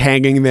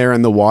hanging there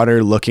in the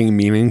water looking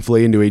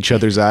meaningfully into each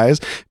other's eyes,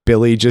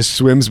 Billy just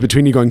swims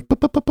between you going, pop,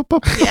 pop, pop, pop,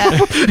 pop. Yeah.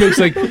 Makes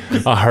like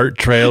a heart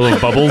trail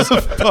of bubbles.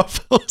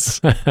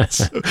 Bubbles.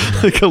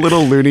 Like a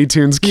little Looney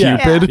Tunes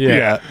Cupid.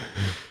 Yeah.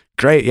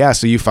 Great. Yeah.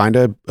 So you find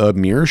a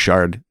mirror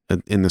shard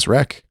in this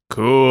wreck.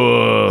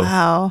 Cool.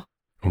 Wow.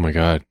 Oh my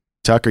God.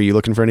 Tuck, are you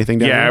looking for anything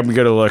down Yeah, here? I'm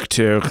going to look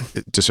too.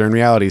 Discern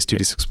realities,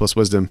 2d6 plus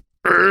wisdom.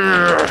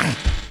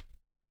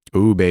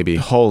 Ooh, baby.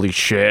 Holy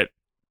shit.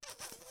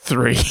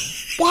 3.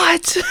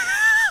 What?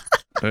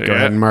 Go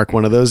ahead and mark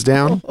one of those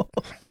down.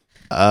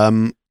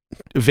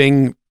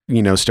 Ving,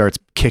 starts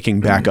kicking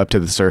back up to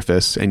the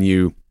surface, and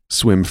you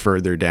swim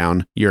further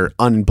down. Your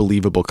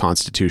unbelievable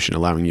constitution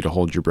allowing you to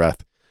hold your breath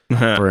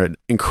for an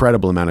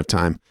incredible amount of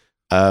time.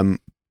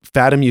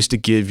 Fathom used to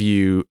give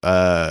you,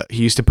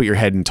 he used to put your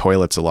head in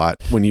toilets a lot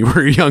when you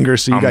were younger,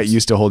 so you got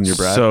used to holding your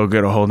breath. So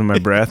good at holding my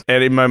breath.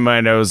 And in my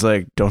mind, I was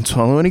like, don't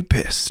swallow any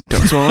piss.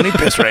 Don't swallow any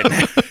piss right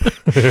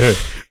now.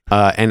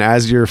 And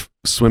as you're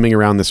swimming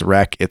around this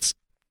wreck, it's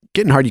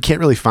getting hard. You can't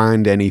really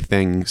find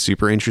anything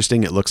super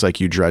interesting. It looks like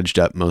you dredged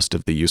up most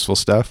of the useful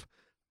stuff.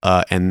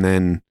 And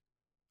then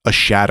a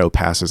shadow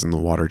passes in the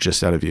water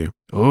just out of you.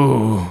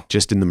 Ooh.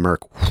 Just in the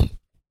murk.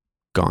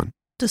 Gone.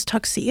 Does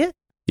Tuck see it?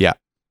 Yeah.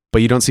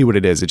 But you don't see what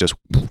it is. It just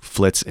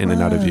flits in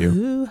and out of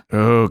you.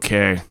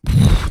 Okay.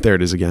 There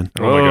it is again.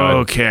 Oh my God.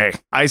 Okay.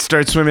 I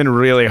start swimming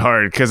really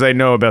hard because I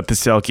know about the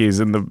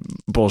Selkies and the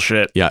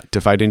bullshit. Yeah.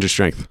 Defy danger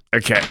strength.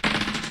 Okay.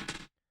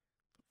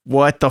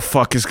 What the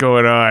fuck is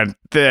going on?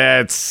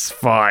 That's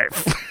 5.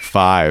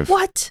 5.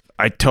 What?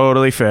 I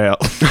totally fail.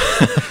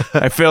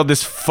 I failed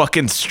this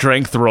fucking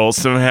strength roll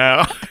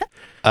somehow.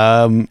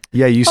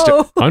 Yeah, you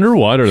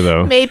Underwater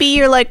though. Maybe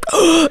you're like,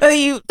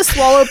 you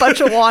swallow a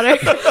bunch of water.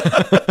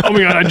 Oh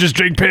my God, I just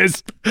drank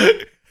piss.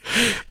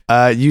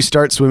 you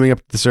start swimming up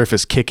to the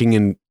surface, kicking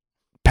and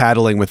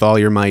paddling with all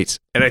your might.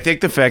 And I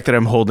think the fact that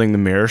I'm holding the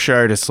mirror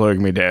shard is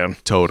slowing me down.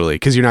 Totally.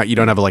 Because you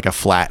don't have like a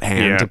flat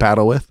hand Yeah. to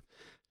paddle with.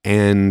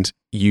 And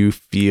you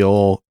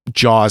feel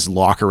jaws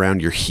lock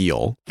around your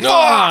heel.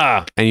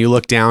 Ah! And you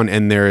look down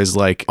and there is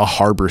like a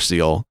harbor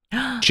seal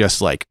just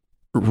like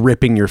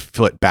ripping your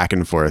foot back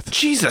and forth.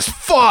 Jesus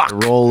fuck.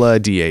 Roll a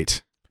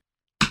d8.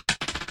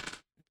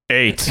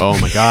 8. Oh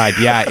my God.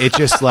 Yeah. It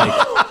just like,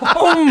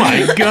 Oh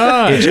my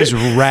God. it just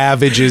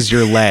ravages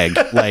your leg,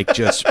 like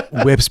just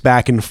whips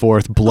back and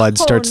forth. Blood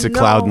starts to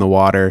cloud in the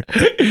water.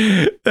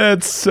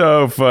 That's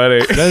so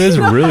funny. That is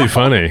really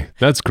funny.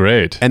 That's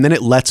great. And then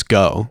it lets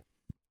go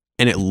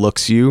and it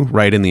looks you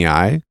right in the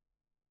eye.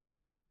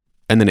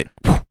 And then it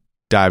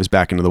dives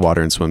back into the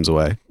water and swims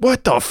away.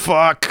 What the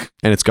fuck?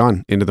 And it's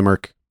gone into the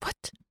murk.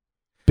 What?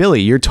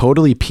 Billy, you're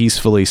totally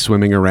peacefully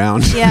swimming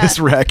around this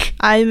wreck.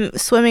 I'm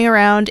swimming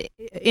around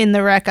in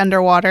the wreck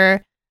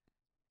underwater,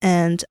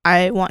 and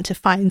I want to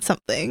find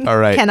something. All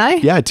right. Can I?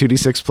 Yeah,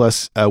 2d6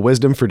 plus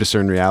wisdom for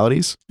discern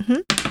realities.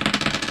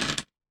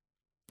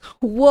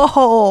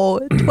 Whoa,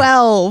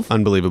 12.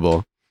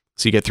 Unbelievable.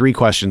 So you get 3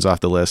 questions off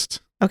the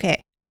list.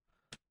 Okay.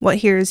 What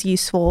here is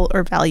useful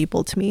or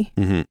valuable to me?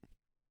 Mm-hmm.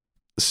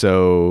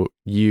 So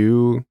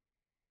you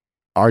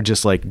are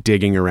just like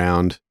digging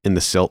around in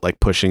the silt, like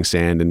pushing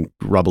sand and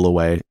rubble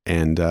away.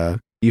 And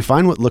you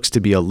find what looks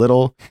to be a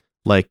little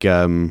like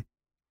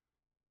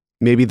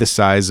maybe the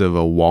size of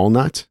a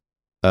walnut,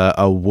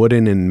 a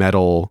wooden and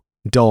metal,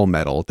 dull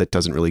metal that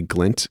doesn't really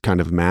glint, kind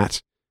of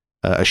matte,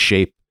 a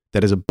shape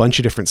that has a bunch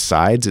of different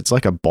sides. It's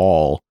like a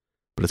ball,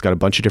 but it's got a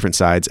bunch of different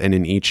sides. And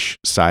in each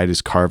side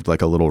is carved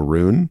like a little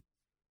rune.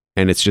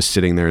 And it's just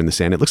sitting there in the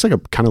sand. It looks like a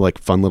kind of like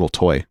fun little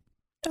toy.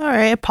 All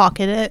right,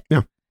 pocket it.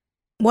 Yeah.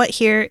 What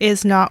here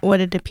is not what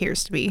it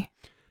appears to be?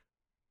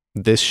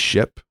 This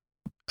ship,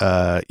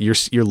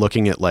 you're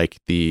looking at like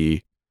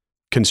the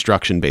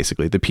construction,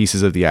 basically the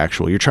pieces of the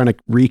actual. You're trying to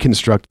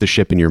reconstruct the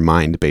ship in your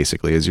mind,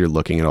 basically, as you're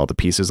looking at all the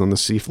pieces on the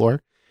seafloor,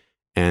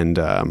 and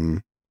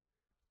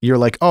you're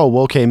like, oh,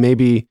 well, okay,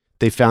 maybe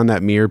they found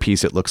that mirror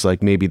piece. It looks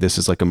like maybe this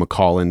is like a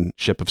Macallan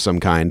ship of some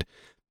kind,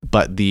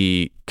 but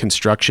the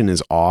construction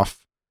is off.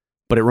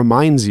 But it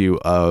reminds you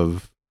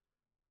of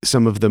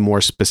some of the more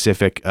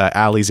specific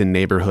alleys and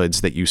neighborhoods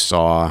that you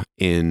saw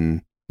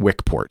in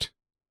Wickport.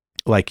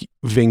 Like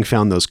Ving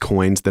found those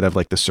coins that have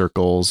like the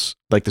circles,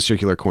 like the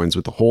circular coins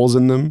with the holes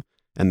in them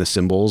and the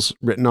symbols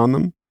written on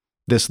them.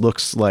 This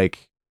looks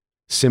like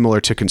similar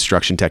to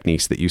construction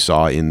techniques that you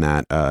saw in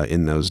that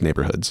in those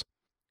neighborhoods.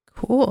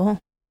 Cool.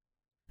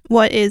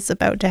 What is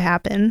about to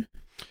happen?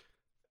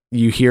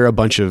 You hear a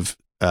bunch of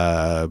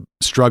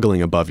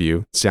struggling above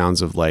you,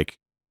 sounds of like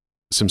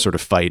some sort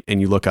of fight, and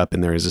you look up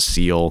and there is a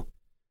seal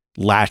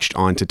latched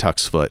onto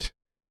Tuck's foot,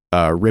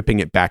 ripping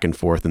it back and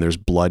forth, and there's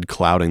blood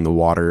clouding the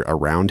water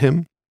around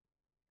him.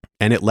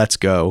 And it lets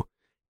go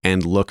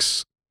and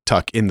looks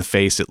Tuck in the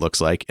face, it looks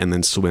like, and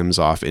then swims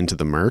off into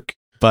the murk.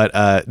 But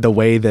the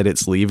way that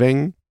it's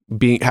leaving,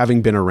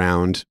 having been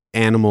around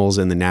animals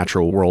in the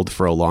natural world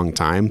for a long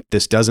time,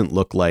 this doesn't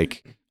look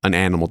like an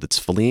animal that's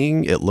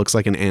fleeing. It looks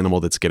like an animal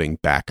that's getting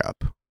back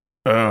up.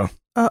 Oh,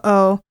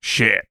 Uh-oh.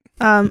 shit.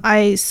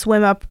 I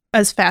swim up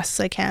as fast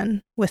as I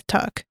can with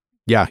Tuck.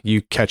 Yeah,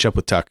 you catch up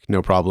with Tuck,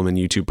 no problem, and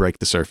you two break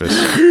the surface.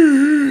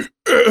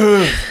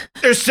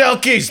 There's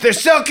Selkies!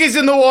 There's Selkies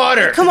in the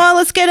water! Come on,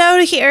 let's get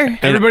out of here.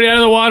 Everybody out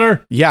of the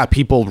water. Yeah,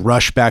 people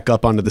rush back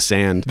up onto the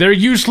sand. They're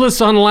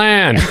useless on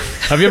land.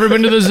 Have you ever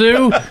been to the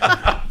zoo?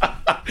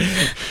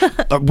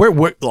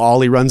 Where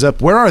Ollie runs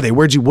up. Where are they?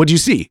 What'd you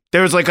see?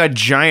 There was like a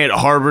giant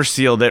harbor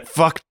seal that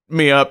fucked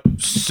me up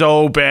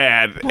so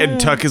bad. And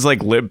Tuck is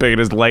like limping and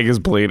his leg is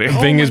bleeding.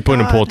 Ving is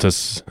putting a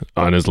poultice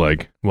on his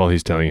leg while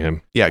he's telling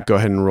him Yeah, go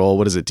ahead and roll.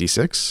 What is it,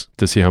 D6?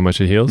 to see how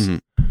much it heals. Mhm.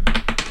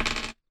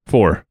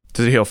 4.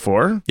 Does it heal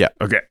 4? Yeah.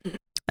 Okay.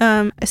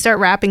 I start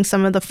wrapping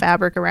some of the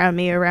fabric around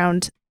me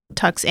around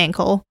Tuck's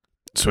ankle.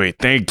 Sweet.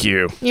 Thank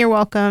you. You're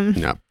welcome.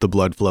 No, the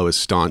blood flow is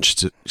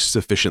staunched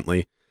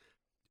sufficiently.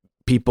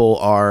 People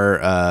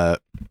are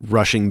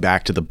rushing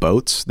back to the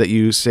boats that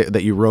you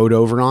rode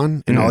over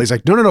on, and Ollie's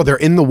like, no, they're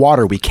in the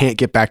water. We can't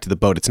get back to the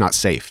boat. It's not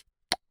safe.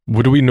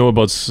 What do we know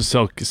about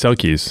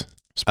Selkies?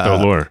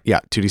 Lore. Yeah,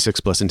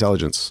 2d6 plus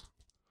intelligence.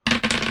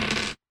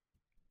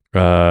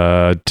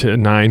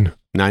 9.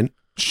 9.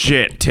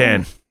 Shit.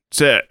 10.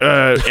 8.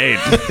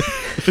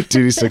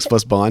 2d6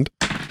 plus bond.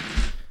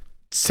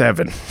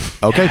 7.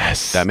 Okay,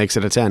 Yes. that makes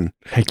it a 10.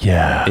 Heck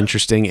yeah.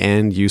 Interesting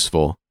and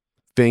useful.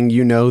 Thing,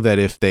 you know that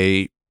if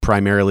they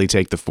primarily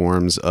take the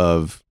forms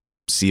of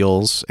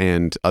seals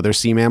and other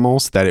sea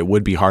mammals, that it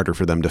would be harder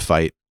for them to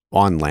fight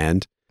on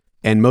land,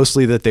 and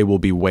mostly that they will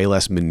be way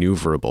less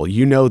maneuverable.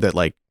 You know that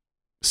like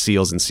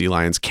seals and sea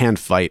lions can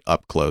fight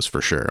up close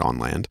for sure on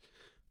land,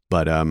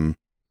 but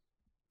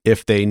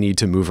if they need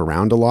to move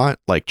around a lot,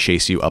 like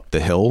chase you up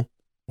the hill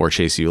or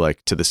chase you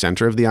like to the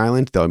center of the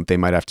island, they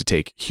might have to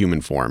take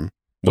human form,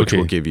 which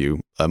will give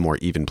you a more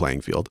even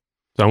playing field.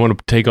 So I want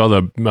to take all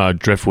the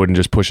driftwood and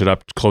just push it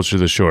up closer to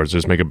the shores.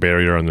 Just make a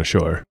barrier on the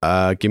shore.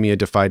 Give me a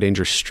defy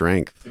danger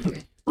strength.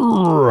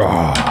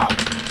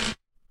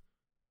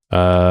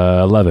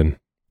 11.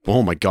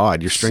 Oh my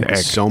god, your strength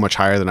is Sick. so much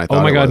higher than I thought.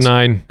 Oh my it god, was.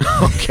 9.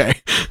 Okay.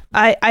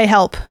 I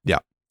help.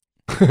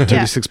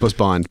 36 plus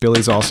bond.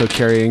 Billy's also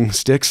carrying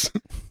sticks.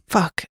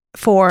 Fuck.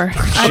 4.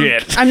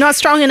 Shit. I'm not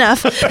strong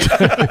enough.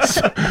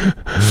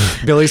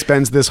 Billy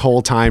spends this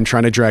whole time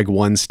trying to drag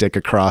one stick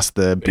across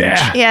the beach.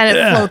 Yeah. Yeah, and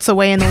it floats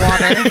away in the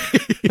water.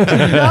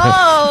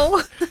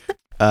 No.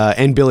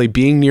 And Billy,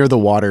 being near the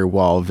water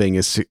while Ving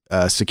is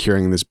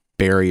securing this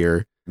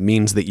barrier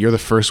means that you're the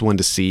first one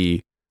to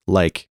see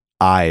like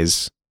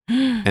eyes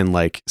and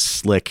like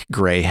slick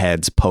gray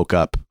heads poke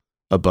up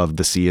above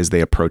the sea as they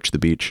approach the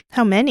beach.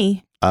 How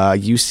many?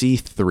 You see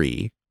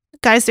 3.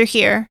 Guys, they're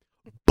here.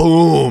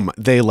 Boom!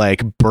 They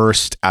like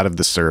burst out of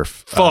the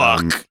surf.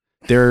 Fuck.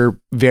 They're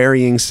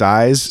varying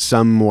size,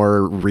 some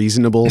more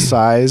reasonable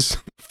size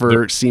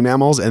for sea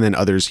mammals, and then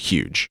others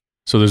huge.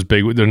 So there's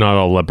big. They're not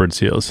all leopard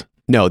seals.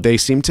 No, they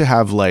seem to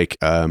have like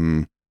a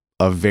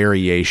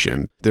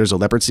variation. There's a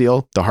leopard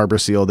seal, the harbor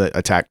seal that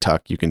attacked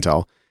Tuck, you can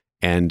tell,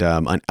 and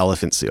an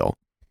elephant seal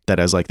that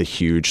has like the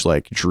huge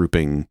like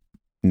drooping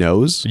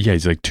nose. Yeah,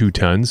 he's like 2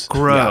 tons.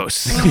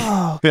 Gross.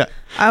 Oh. Yeah.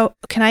 Oh,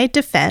 can I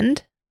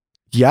defend?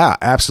 Yeah,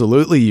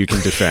 absolutely you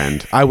can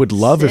defend. I would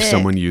love if Sick.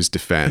 someone used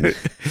defend.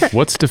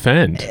 What's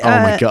defend? Oh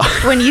my God.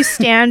 When you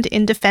stand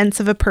in defense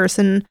of a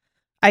person,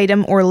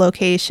 item, or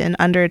location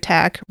under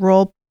attack,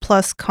 roll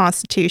plus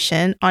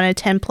Constitution. On a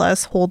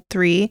 10+, hold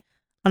 3.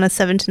 On a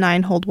 7 to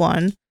 9, hold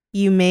 1.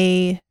 You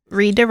may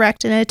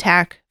redirect an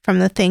attack from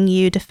the thing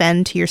you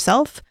defend to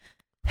yourself.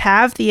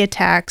 Have the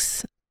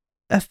attack's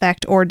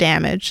effect or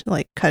damage,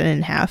 like cut it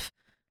in half.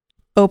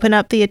 Open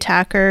up the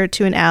attacker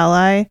to an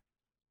ally,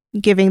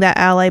 giving that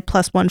ally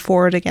 +1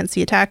 forward against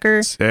the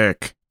attacker.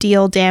 Sick.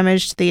 Deal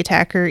damage to the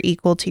attacker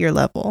equal to your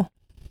level.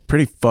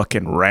 Pretty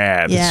fucking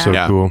rad. Yeah. So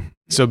Yeah. cool.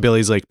 So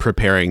Billy's like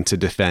preparing to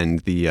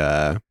defend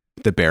the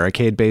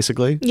barricade,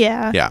 basically.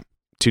 Yeah. Yeah.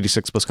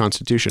 2d6 plus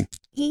Constitution.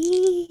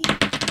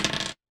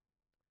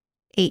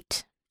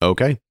 8.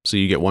 Okay, so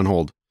you get 1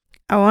 hold.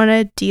 I want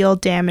to deal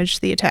damage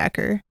to the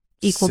attacker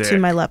equal to Sick.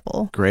 my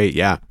level. Great,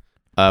 yeah.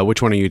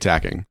 Which one are you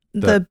attacking?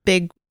 The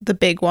big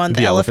one,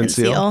 the elephant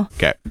seal.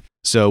 Okay.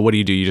 So what do?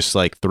 You just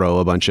like throw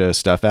a bunch of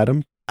stuff at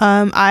him?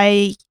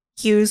 I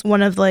use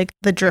one of like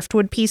the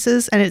driftwood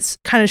pieces, and it's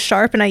kind of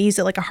sharp, and I use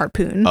it like a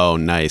harpoon. Oh,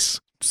 nice.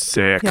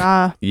 Sick.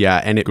 Yeah. Yeah,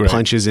 and it Great.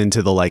 punches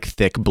into the like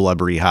thick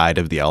blubbery hide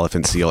of the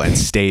elephant seal and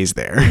stays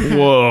there.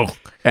 Whoa.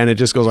 And it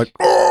just goes like,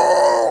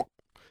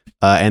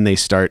 and they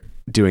start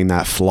doing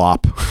that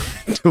flop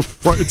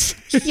towards.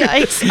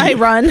 Yikes! I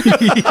run.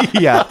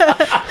 Yeah,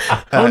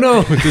 Oh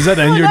no! Does that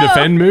end your no.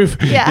 defend move?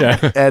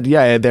 Yeah. and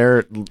yeah,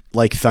 they're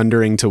like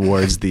thundering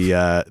towards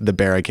the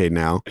barricade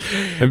now.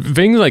 And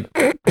Ving like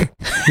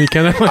he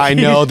kind of. I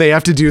know they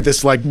have to do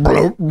this like.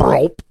 Bloop,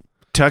 bloop.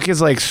 Tuck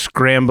is like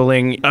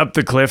scrambling up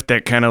the cliff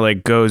that kind of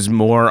like goes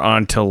more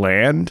onto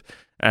land.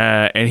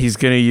 And he's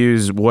going to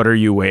use What Are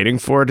You Waiting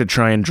For to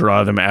try and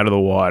draw them out of the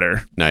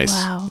water. Nice.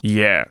 Wow.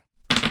 Yeah.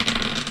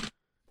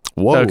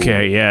 Whoa.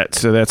 Okay, yeah.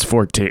 So that's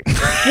 14.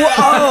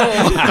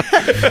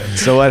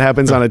 So what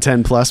happens on a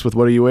 10+ with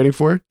What Are You Waiting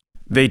For?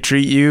 They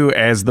treat you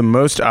as the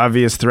most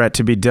obvious threat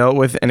to be dealt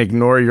with and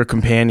ignore your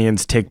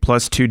companions. Take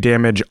 +2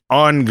 damage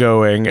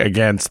ongoing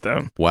against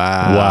them.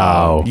 Wow.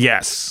 Wow.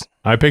 Yes.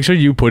 I picture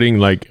you putting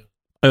like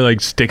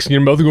sticks in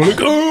your mouth and going like,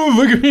 oh,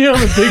 look at me, I'm a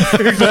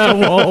big fat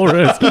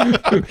walrus.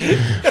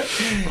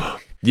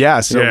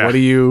 Yeah. So Yeah. what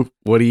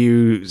do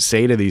you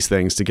say to these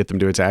things to get them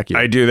to attack you?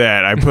 I do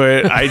that.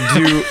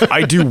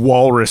 I do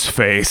walrus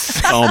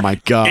face. Oh my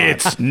God.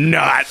 It's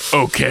not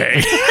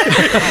okay.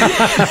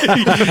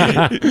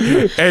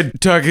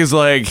 And Tuck is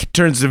like,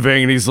 turns to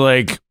Ving and he's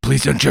like,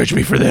 please don't judge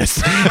me for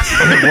this.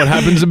 What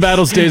happens in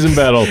battle stays in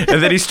battle.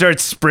 And then he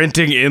starts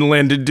sprinting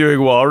inland and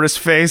doing walrus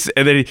face.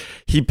 And then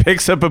he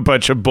picks up a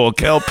bunch of bull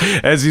kelp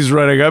as he's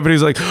running up. And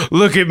he's like,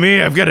 look at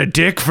me. I've got a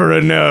dick for a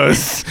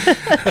nose.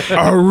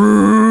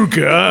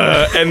 Aruga.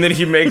 And then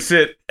he makes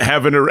it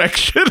have an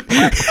erection.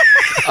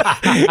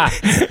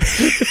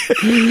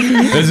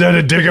 Is that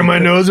a dick on my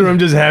nose, or I'm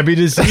just happy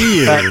to see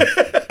you?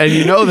 And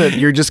you know that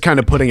you're just kind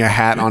of putting a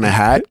hat on a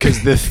hat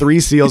because the 3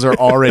 seals are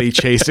already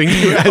chasing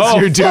you as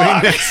you're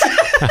doing this.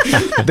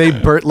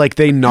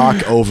 They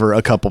knock over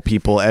a couple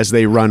people as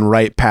they run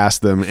right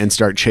past them and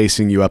start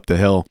chasing you up the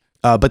hill.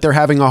 But they're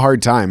having a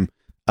hard time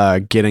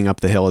getting up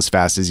the hill as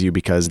fast as you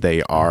because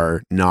they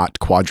are not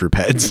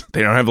quadrupeds.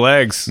 They don't have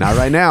legs. Not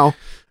right now.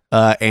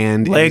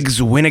 And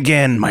Legs win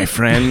again, my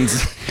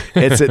friends.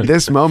 it's at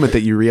this moment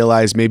that you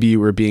realize maybe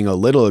you were being a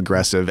little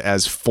aggressive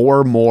as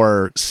 4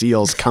 more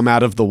seals come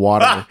out of the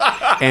water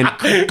and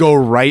go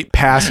right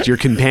past your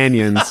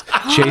companions,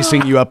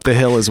 chasing you up the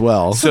hill as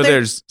well. So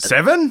there's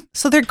 7?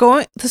 So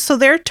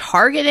they're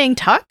targeting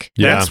Tuck?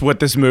 Yeah. That's what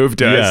this move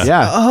does.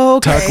 Yeah. Yeah. Oh,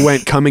 okay. Tuck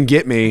went, come and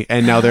get me,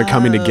 and now they're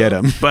coming to get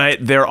him.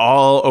 But they're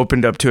all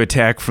opened up to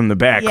attack from the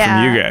back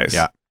Yeah. from you guys.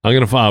 Yeah. I'm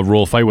gonna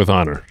roll fight with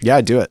honor. Yeah,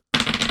 do it.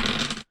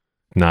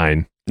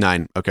 9.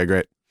 9. Okay,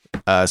 great.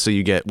 So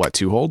you get, what,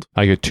 2 hold?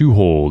 I get 2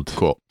 hold.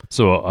 Cool.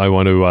 So I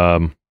want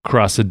to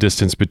cross the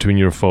distance between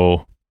your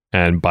foe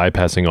and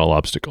bypassing all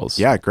obstacles.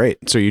 Yeah,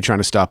 great. So you're trying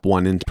to stop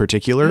one in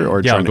particular?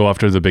 Or Yeah, I'll trying go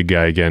after the big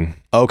guy again.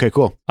 Okay,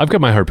 cool. I've got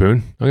my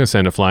harpoon. I'm gonna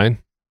send it flying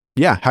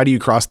Yeah, how do you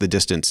cross the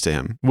distance to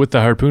him? with the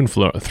harpoon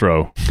throw.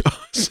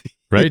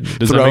 Right?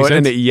 Does that Throw make it sense?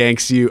 and it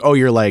yanks you. Oh,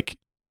 you're like,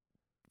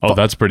 Oh,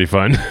 that's pretty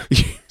fun.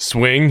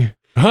 Swing.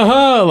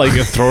 Like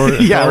a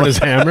throwing his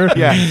hammer.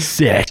 Yeah.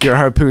 Sick. Your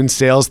harpoon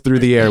sails through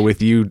the air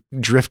with you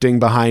drifting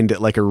behind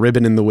it like a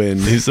ribbon in the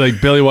wind. He's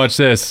like, Billy, watch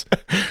this.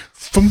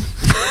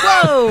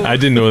 Whoa! I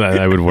didn't know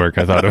that would work.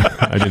 I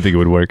didn't think it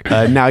would work.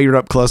 Now you're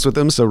up close with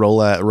him, so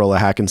roll a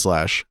hack and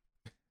slash.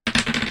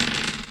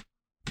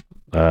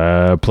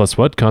 Plus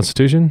what?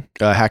 Constitution?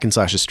 Hack and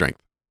slash is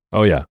strength.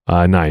 Oh yeah.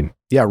 9.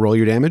 Yeah, roll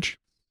your damage.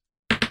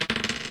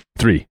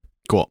 3.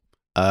 Cool.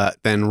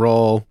 Then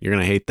roll, you're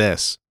going to hate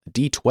this,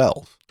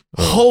 D12.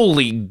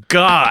 Holy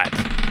God.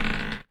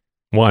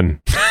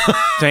 1.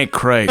 Thank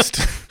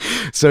Christ.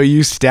 So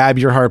you stab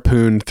your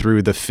harpoon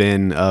through the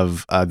fin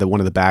of one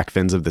of the back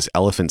fins of this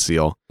elephant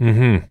seal.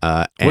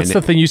 Mm-hmm. What's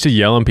the thing you used to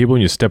yell on people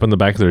when you step on the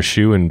back of their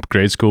shoe in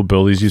grade school?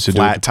 Bullies used to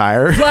flat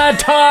tire. Flat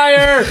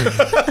tire!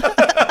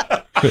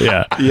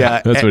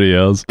 Yeah, that's what he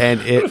yells. And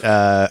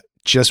it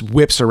just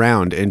whips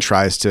around and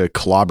tries to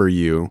clobber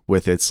you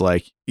with its,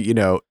 like, you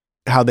know,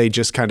 how they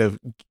just kind of,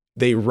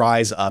 they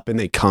rise up and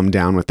they come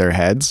down with their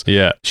heads.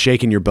 Yeah.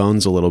 Shaking your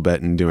bones a little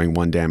bit and doing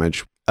 1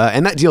 damage.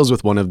 And that deals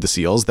with one of the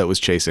seals that was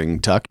chasing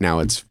Tuck. Now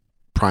it's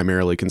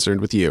primarily concerned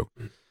with you.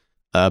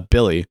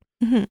 Billy,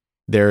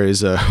 there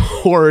is a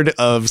horde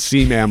of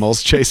sea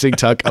mammals chasing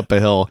Tuck up a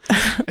hill,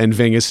 and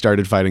Ving has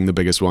started fighting the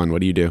biggest one.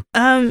 What do you do?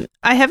 I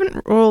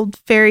haven't rolled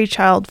Fairy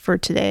Child for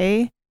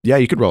today. Yeah,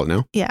 you could roll it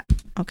now. Yeah.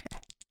 Okay.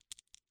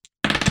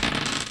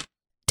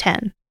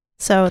 10.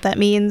 So that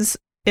means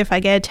if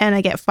I get a 10,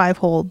 I get 5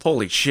 hold.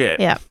 Holy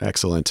shit. Yeah.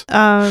 Excellent.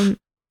 I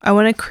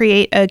want to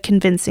create a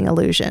convincing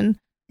illusion.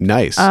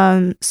 Nice.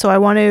 So I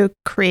want to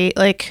create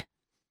like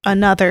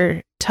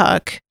another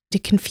Tuck to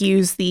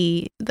confuse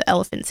the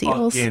elephant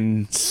seals.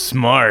 Fucking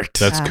smart.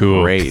 That's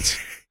cool. Great.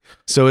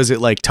 So is it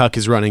like Tuck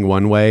is running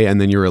one way and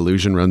then your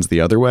illusion runs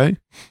the other way?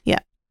 Yeah.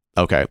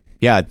 Okay.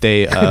 Yeah,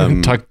 they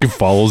Tuck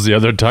follows the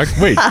other Tuck.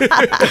 Wait.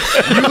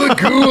 You look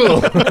cool.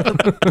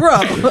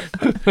 Bro.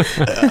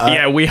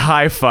 Yeah, we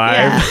high five.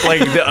 Yeah. Like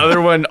the other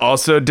one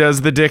also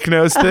does the dick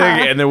nose thing,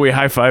 and then we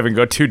high five and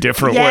go 2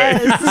 different ways.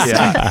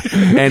 Yes.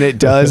 Yeah. And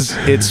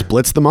it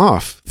splits them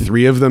off.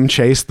 3 of them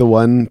chase the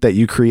one that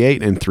you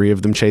create, and 3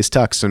 of them chase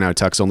Tuck. So now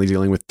Tuck's only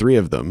dealing with 3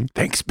 of them.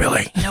 Thanks,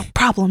 Billy. No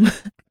problem.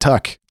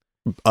 Tuck,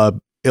 a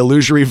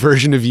illusory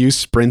version of you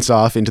sprints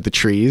off into the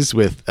trees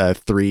with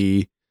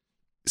 3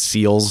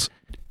 seals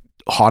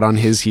hot on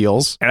his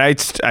heels. And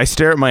I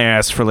stare at my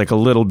ass for like a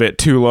little bit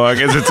too long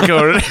as it's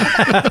going.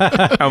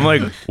 I'm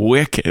like,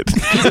 wicked.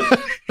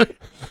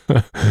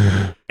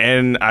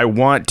 And I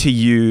want to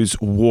use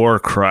War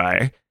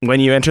Cry. When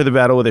you enter the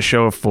battle with a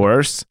show of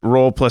force,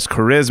 roll plus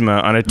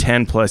charisma. On a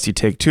 10 plus, you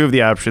take 2 of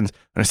the options.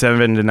 On a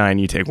 7 to 9,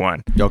 you take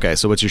 1. Okay,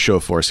 so what's your show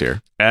of force here?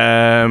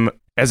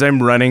 As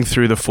I'm running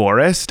through the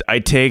forest, I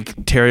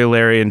take Terry,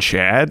 Larry, and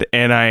Chad,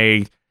 and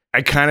I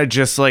kind of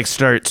just like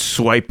start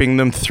swiping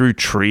them through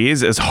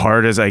trees as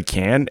hard as I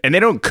can. And they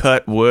don't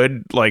cut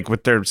wood like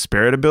with their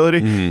spirit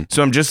ability. Mm-hmm.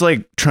 So I'm just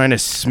like trying to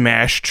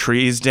smash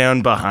trees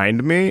down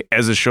behind me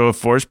as a show of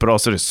force, but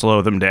also to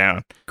slow them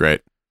down.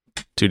 Great.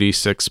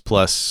 2d6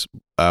 plus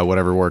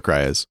whatever War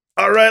Cry is.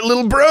 All right,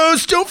 little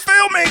bros, don't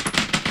fail me.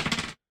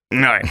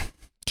 9.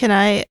 Can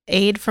I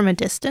aid from a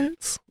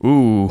distance?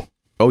 Ooh,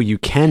 Oh, you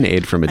can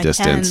aid from a I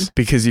distance. can.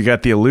 because you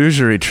got the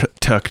illusory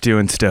Tuck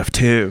doing stuff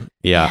too.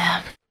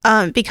 Yeah.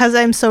 Because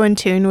I'm so in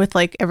tune with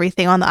like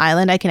everything on the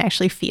island, I can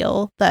actually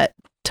feel that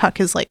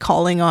Tuck is like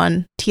calling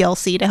on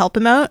TLC to help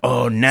him out.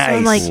 Oh, nice. So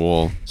I'm like,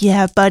 Cool.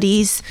 yeah,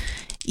 buddies,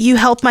 you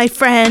help my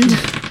friend.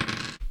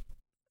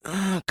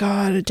 Oh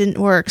God, it didn't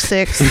work.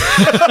 6.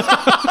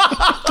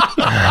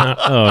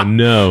 Oh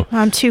no.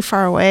 I'm too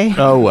far away.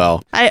 Oh,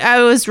 well.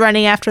 I was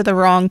running after the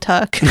wrong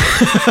Tuck.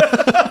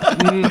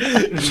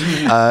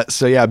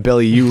 So yeah,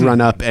 Billy, you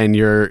run up and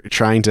you're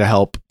trying to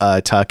help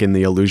Tuck and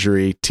the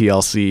illusory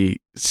TLC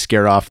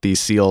scare off these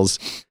seals.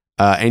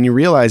 And you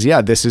realize,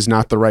 yeah, this is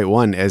not the right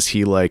one. As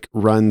he like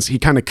runs, he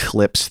kind of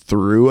clips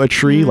through a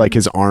tree, like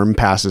his arm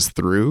passes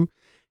through,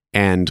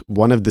 and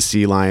one of the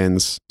sea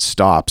lions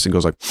stops and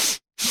goes like,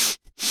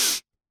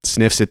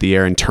 sniffs at the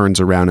air and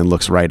turns around and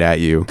looks right at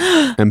you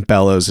and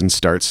bellows and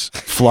starts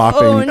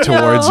flopping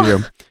towards you.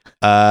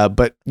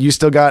 But you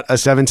still got a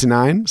 7 to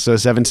 9, so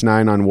 7 to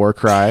 9 on War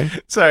Cry.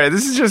 Sorry,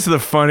 this is just the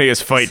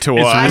funniest fight to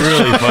watch. It's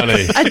really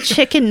funny. A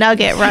chicken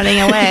nugget running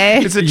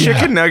away. It's a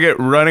chicken nugget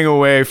running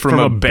away from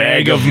a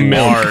bag of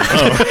milk.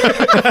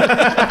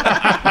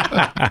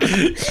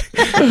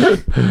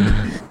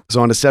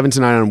 So on a 7 to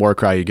 9 on War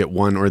Cry, you get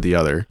one or the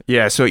other.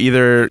 Yeah, so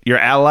either your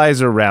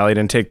allies are rallied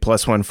and take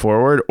 +1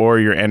 forward, or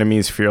your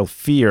enemies feel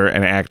fear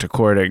and act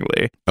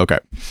accordingly. Okay.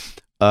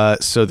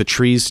 So the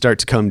trees start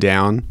to come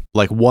down.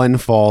 Like one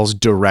falls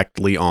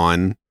directly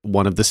on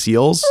one of the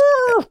seals.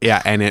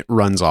 Yeah, and it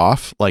runs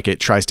off. Like it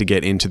tries to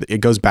get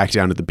it goes back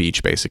down to the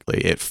beach, basically.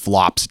 It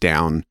flops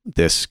down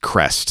this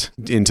crest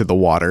into the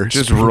water.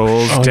 Just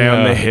rolls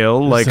down the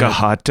hill like a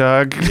hot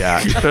dog.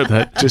 Yeah,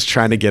 just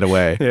trying to get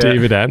away. Yeah.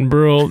 David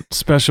Attenborough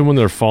special when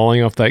they're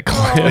falling off that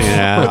cliff.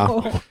 Yeah.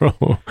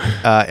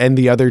 And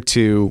the other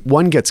 2,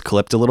 one gets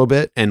clipped a little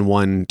bit and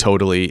one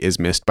totally is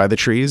missed by the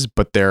trees,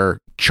 but they're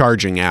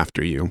charging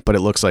after you, but it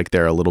looks like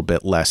they're a little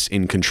bit less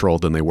in control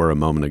than they were a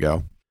moment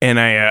ago. And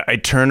I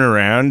turn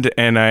around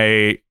and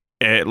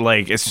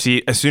as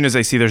soon as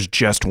I see there's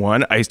just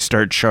one, I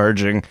start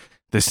charging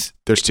this.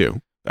 There's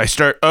two. I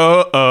start, He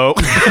was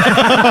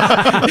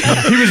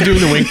doing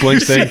the wink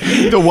blink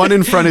thing. The one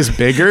in front is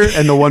bigger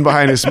and the one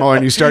behind is smaller,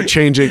 and you start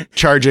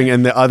charging,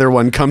 and the other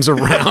one comes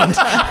around.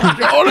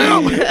 Oh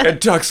no!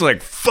 And Tuck's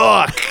like,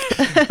 fuck!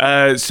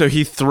 So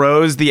he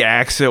throws the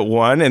axe at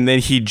one, and then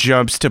he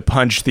jumps to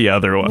punch the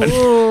other one.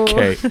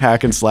 Okay,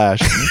 hack and slash.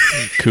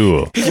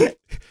 Cool.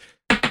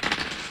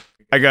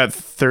 I got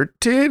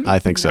 13? I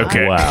think so.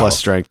 Okay. Wow. Plus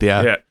strength,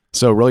 yeah. Yeah.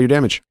 So roll your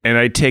damage. And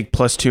I take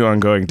 +2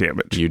 ongoing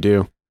damage. You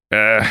do.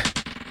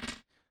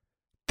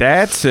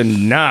 That's a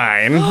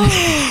 9.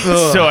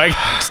 So I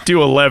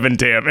do 11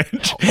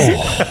 damage.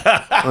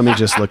 Let me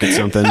just look at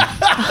something.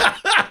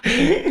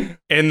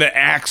 And the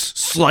axe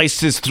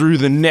slices through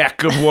the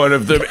neck of one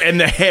of them, and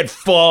the head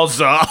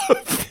falls off.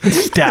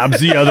 Stabs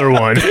the other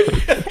one.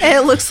 And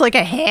it looks like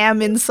a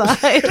ham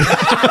inside.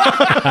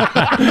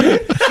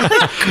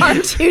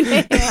 Cartoon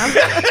ham.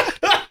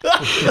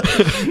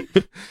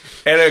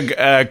 And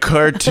a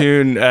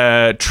cartoon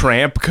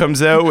tramp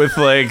comes out with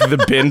like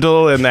the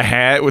bindle and the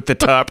hat with the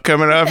top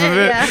coming off of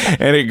it. Yeah.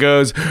 And it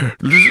goes,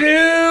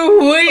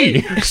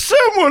 "Louie,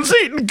 someone's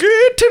eating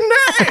good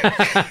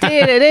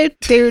tonight."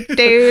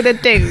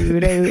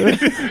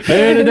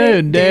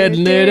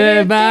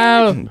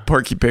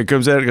 Porky Pig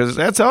comes out and goes,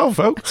 "That's all,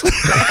 folks."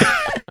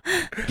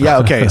 Yeah,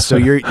 okay. So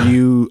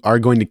you are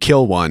going to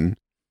kill one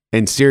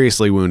and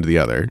seriously wound the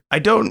other. I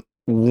don't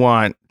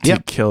want to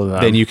Yep. kill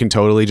them. Then you can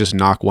totally just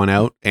knock one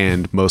out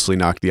and mostly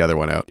knock the other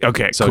one out.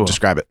 Okay, So cool.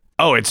 describe it.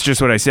 Oh, it's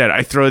just what I said.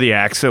 I throw the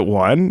axe at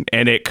one,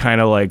 and it kind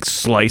of like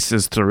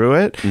slices through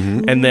it,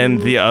 and then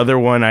the other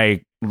one,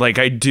 I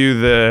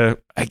do the.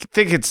 I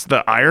think it's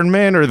the Iron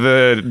Man or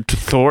the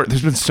Thor.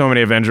 There's been so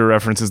many Avenger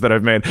references that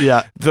I've made.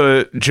 Yeah.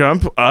 The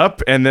jump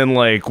up, and then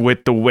like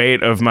with the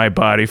weight of my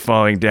body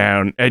falling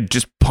down, I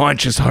just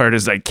punch as hard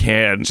as I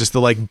can. Just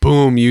the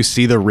boom, you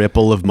see the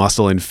ripple of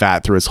muscle and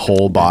fat through its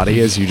whole body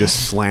as you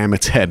just slam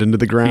its head into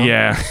the ground.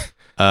 Yeah.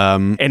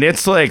 And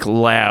it's like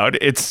loud.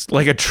 It's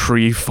like a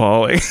tree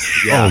falling.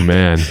 Oh,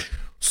 man.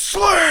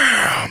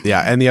 Slam!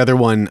 Yeah, and the other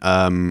one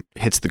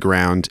hits the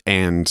ground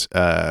and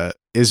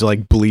is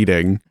like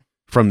bleeding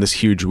from this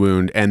huge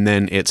wound, and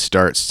then it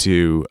starts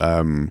to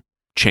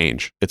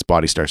change. Its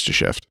body starts to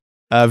shift.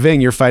 Ving,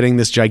 you're fighting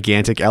this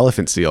gigantic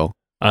elephant seal.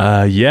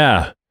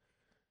 Yeah.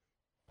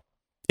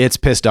 It's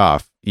pissed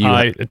off.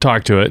 I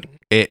talked to it.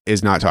 It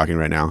is not talking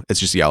right now. It's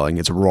just yelling.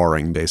 It's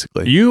roaring,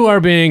 basically. You are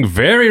being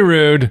very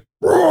rude.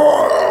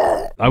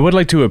 I would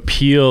like to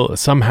appeal,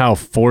 somehow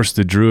force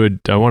the druid.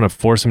 I want to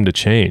force him to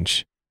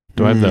change.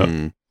 Do I have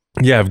the...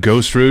 Yeah, I have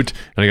ghost root,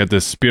 and I got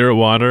this spirit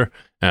water,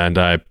 and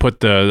I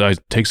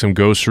take some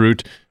ghost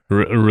root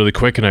really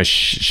quick, and I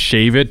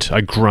shave it. I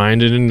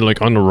grind it in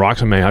on the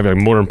rocks. I have a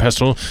mortar and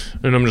pestle,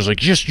 and I'm just like,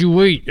 just you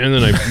wait. And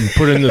then I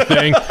put it in the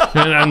thing,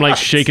 and I'm like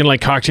shaking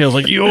like cocktails,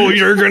 like, yo,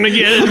 you're gonna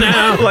get it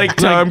now. Like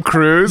Tom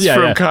Cruise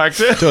from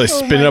Cocktail. So I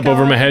spin it up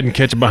over my head and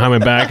catch it behind my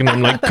back, and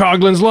I'm like,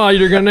 Coughlin's Law,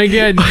 you're gonna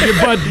get your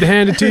butt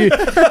handed to you.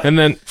 And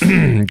then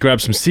grab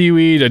some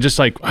seaweed. I just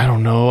I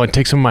don't know. I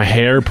take some of my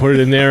hair, put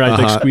it in there.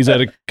 I squeeze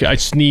out. I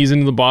sneeze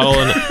into the bottle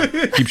and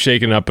I keep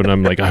shaking up. And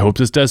I'm like, I hope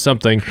this does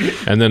something.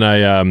 And then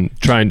I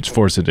try and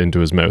force it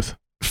into his mouth.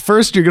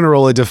 First, you're going to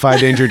roll a Defy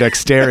Danger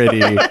Dexterity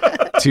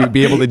to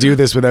be able to do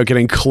this without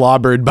getting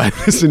clobbered by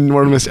this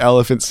enormous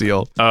elephant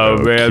seal. Oh,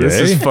 man, this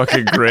is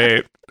fucking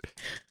great.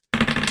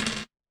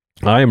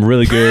 I am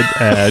really good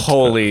at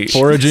Holy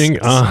foraging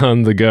Jesus.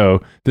 on the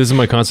go. This is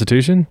my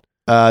constitution.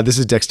 This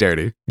is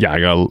Dexterity. Yeah,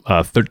 I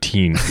got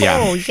 13. Yeah.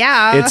 Oh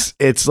yeah.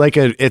 It's like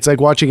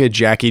watching a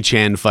Jackie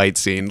Chan fight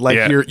scene. Like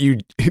Yeah. you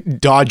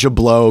dodge a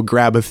blow,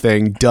 grab a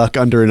thing, duck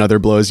under another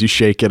blow as you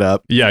shake it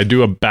up. Yeah, I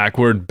do a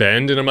backward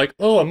bend, and I'm like,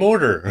 oh, a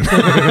mortar.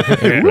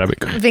 Grab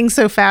it. Ving's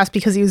so fast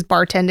because he was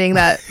bartending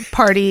that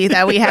party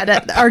that we had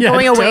at our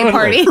going away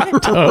totally. party.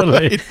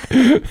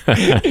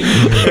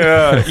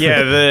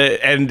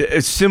 Totally. And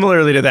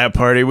similarly to that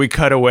party, we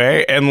cut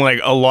away, and like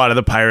a lot of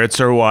the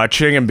pirates are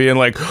watching and being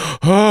like,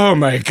 oh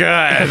my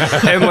god.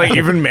 And like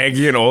even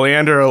Maggie and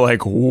Oleander are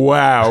like,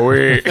 wow,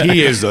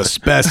 He is a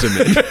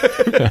specimen.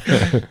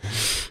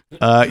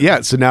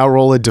 So now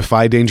roll a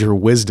Defy Danger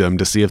Wisdom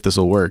to see if this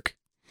will work.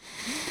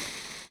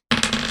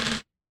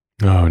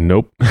 Oh,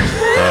 nope.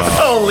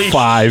 holy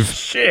 5.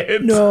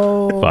 shit.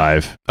 No.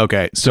 5.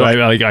 Okay, So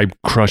I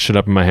crush it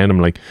up in my hand. I'm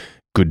like,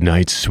 good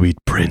night, sweet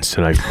prince.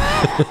 And I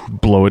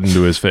blow it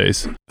into his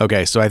face.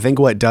 Okay, so I think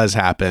what does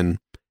happen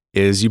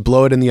is you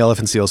blow it in the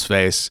elephant seal's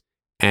face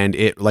and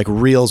it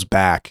reels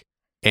back,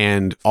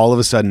 and all of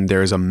a sudden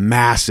there's a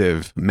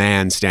massive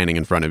man standing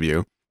in front of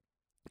you.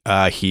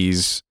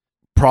 He's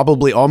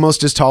probably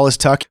almost as tall as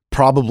Tuck,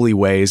 probably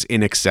weighs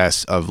in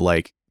excess of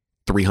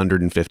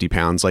 350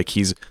 pounds.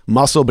 He's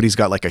muscle, but he's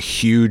got a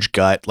huge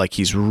gut.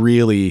 He's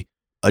really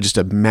just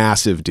a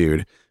massive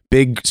dude.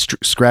 Big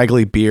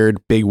scraggly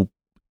beard, big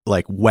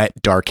wet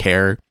dark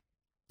hair.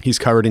 He's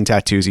covered in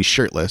tattoos. He's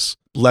shirtless.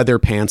 leather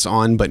pants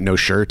on, but no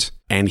shirt.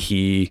 And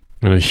he...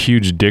 And a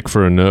huge dick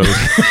for a nose.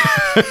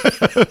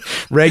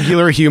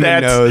 regular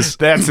human nose.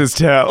 That's his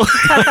tail.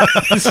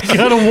 He's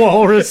got a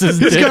walrus's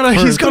dick.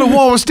 He's got a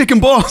walrus dick and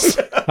balls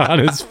on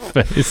his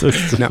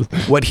face. Now,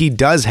 what he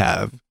does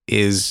have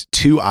is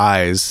 2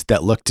 eyes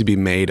that look to be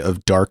made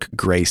of dark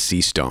gray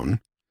sea stone.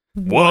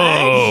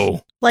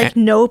 Whoa. Like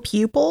no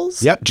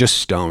pupils? Yep, just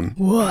stone.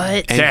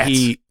 What? And That's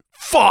he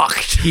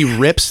fucked. He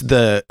rips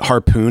the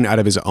harpoon out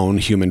of his own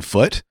human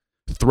foot,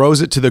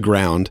 throws it to the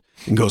ground,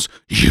 and goes,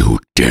 "You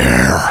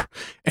dare!"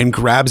 and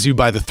grabs you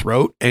by the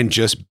throat and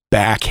just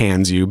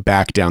backhands you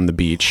back down the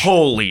beach.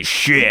 Holy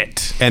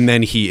shit. And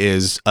then he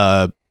is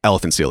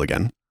elephant seal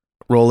again.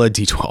 Roll a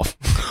d12.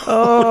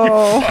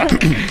 Oh.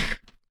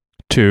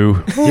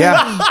 2.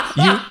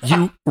 Yeah.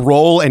 You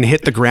roll and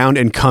hit the ground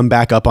and come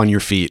back up on your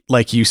feet.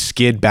 Like you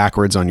skid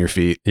backwards on your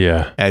feet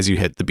Yeah. as you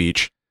hit the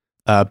beach.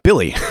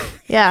 Billy,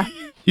 Yeah.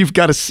 you've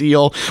got a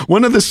seal.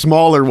 One of the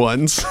smaller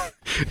ones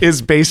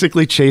is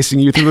basically chasing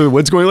you through the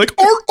woods going like,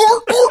 "Or."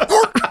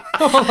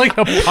 Like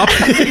a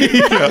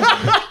puppy.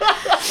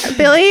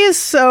 Billy is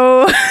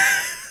so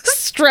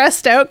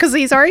stressed out because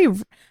he's already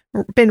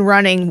been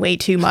running way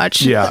too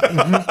much.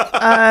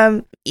 Yeah.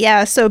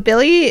 Yeah, so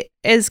Billy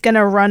is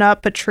gonna run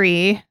up a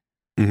tree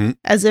Mhm.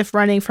 as if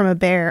running from a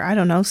bear. I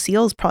don't know.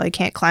 Seals probably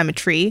can't climb a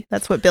tree.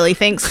 That's what Billy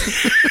thinks.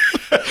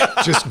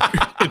 Just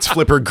its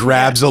flipper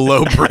grabs a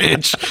low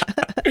branch.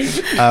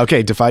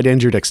 Okay, defy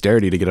danger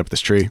dexterity to get up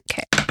this tree.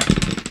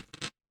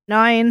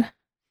 9.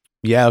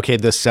 Yeah, okay,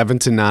 the 7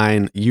 to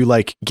 9, you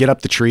like get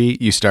up the tree,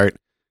 you start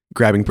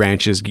grabbing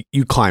branches,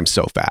 you climb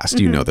so fast.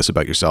 You Mhm. know this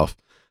about yourself.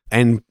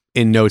 And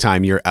in no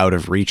time, you're out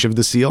of reach of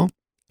the seal,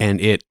 and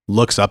it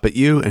looks up at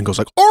you and goes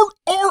like, "Or,"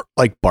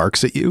 like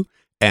barks at you.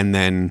 And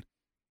then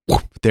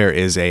whoop, there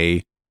is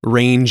a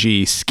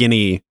rangy,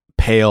 skinny,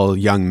 pale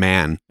young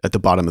man at the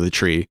bottom of the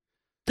tree.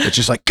 It's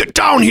just like, "Get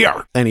down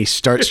here!" And he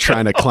starts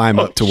trying to climb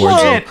up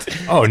towards you.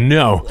 Oh,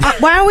 no.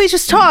 Why don't we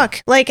just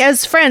talk like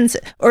as friends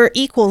or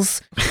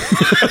equals?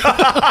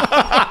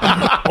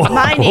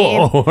 My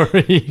name. Or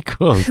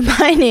equals.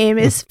 My name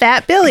is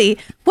Fat Billy.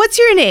 What's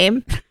your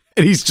name?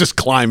 And he's just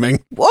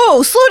climbing.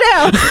 Whoa, slow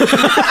down.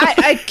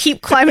 I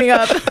keep climbing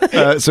up.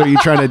 So are you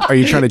trying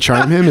to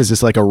charm him? Is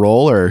this like a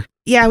roll or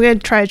Yeah, I'm going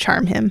to try to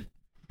charm him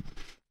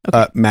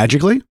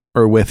magically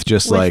or with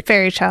just with like,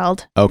 Fairy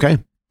Child. okay,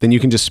 then you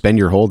can just spend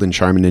your hold and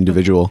charm an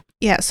individual.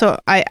 Yeah, so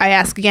I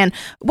ask again,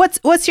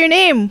 what's your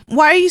name?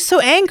 Why are you so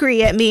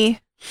angry at me?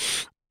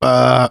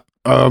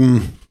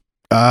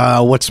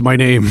 What's my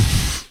name?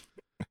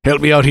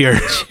 Help me out here.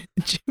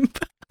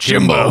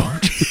 Jimbo.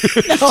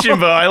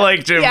 Jimbo, I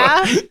like Jimbo.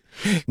 Yeah?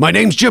 My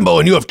name's Jimbo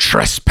and you have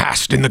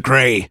trespassed in the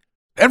gray.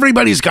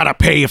 Everybody's got to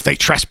pay if they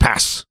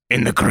trespass.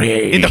 In the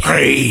gray. In the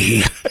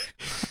gray.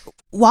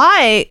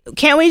 Why?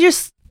 Can't we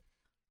just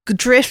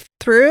drift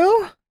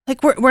through?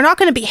 Like, we're not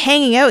going to be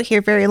hanging out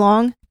here very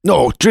long.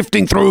 No,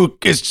 drifting through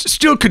is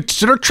still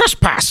considered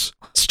trespass.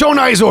 Stone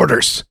Eye's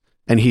orders.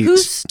 And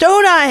Who's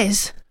Stone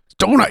Eyes?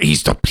 Stone Eye,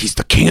 he's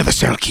the king of the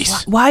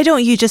Selkies. Why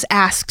don't you just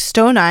ask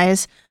Stone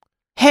Eyes,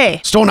 hey,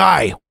 Stone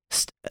Eye.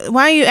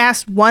 why don't you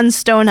ask one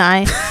Stone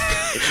Eye?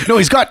 No,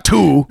 he's got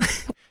 2,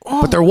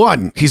 but they're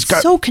one. He's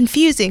got. So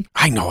confusing.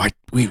 I know.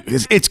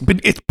 It's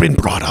been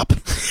brought up.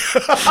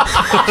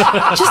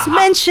 Just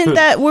mention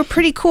that we're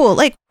pretty cool.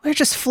 Like, we're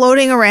just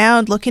floating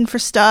around looking for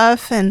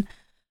stuff and,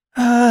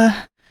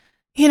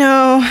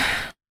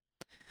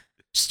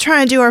 just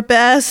trying to do our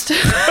best.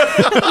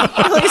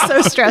 Really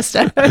so stressed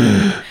out.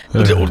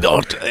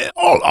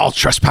 All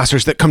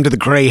trespassers that come to the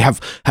gray have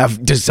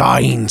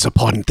designs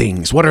upon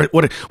things. What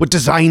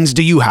designs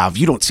do you have?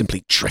 You don't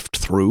simply drift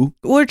through.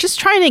 We're just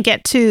trying to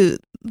get to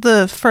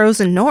the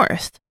frozen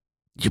north.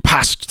 You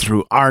passed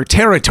through our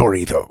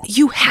territory, though.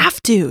 You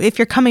have to if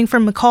you're coming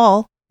from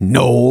McCall.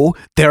 No,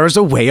 there's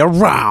a way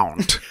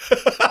around.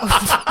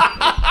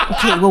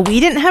 Okay, well, we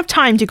didn't have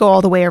time to go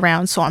all the way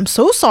around, so I'm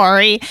so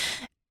sorry.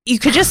 You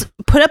could just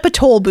put up a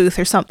toll booth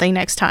or something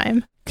next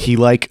time. He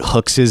like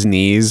hooks his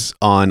knees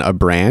on a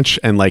branch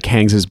and like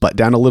hangs his butt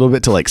down a little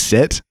bit to like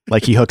sit.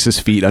 Like he hooks his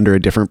feet under a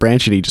different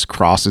branch and he just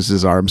crosses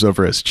his arms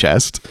over his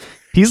chest.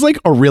 He's like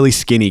a really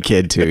skinny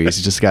kid too.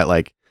 He's just got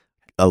like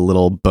a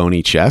little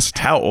bony chest.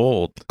 How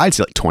old? I'd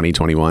say like 20,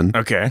 21.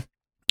 Okay.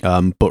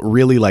 But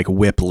really like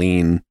whip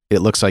lean. It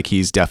looks like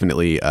he's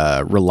definitely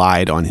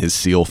relied on his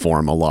seal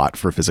form a lot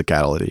for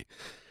physicality.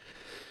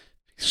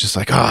 He's just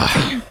like,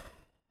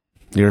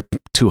 you're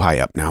too high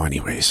up now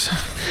anyways.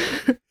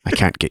 I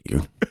can't get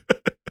you.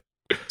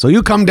 So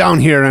you come down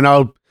here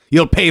and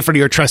you'll pay for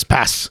your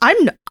trespass.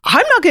 I'm not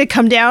going to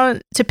come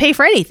down to pay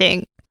for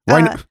anything.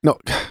 Why no?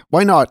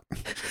 Why not?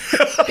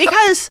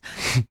 Because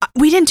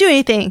we didn't do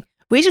anything.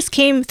 We just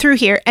came through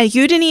here and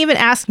you didn't even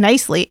ask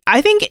nicely.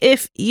 I think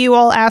if you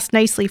all asked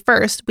nicely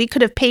first, we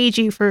could have paid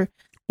you for...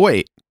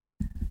 Wait,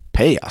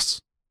 pay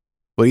us?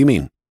 What do you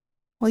mean?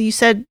 Well, you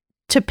said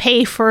to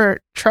pay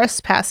for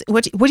trespass.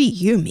 What do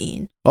you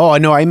mean? Oh, I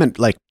know. I meant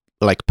like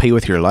pay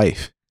with your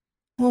life.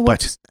 Well,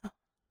 But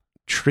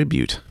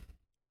tribute.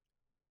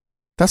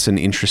 That's an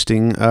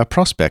interesting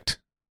prospect.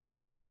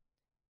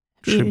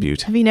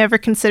 Tribute. Have you never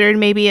considered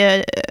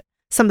maybe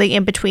something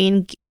in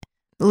between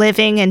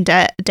living and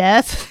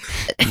death?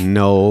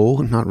 No,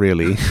 not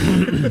really.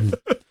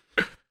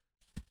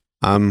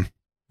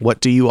 What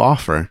do you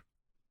offer?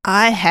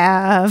 I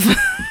have.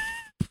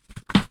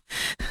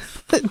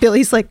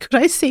 Billy's like, could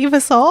I save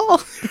us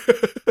all?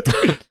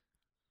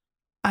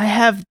 I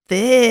have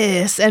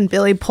this. And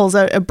Billy pulls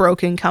out a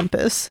broken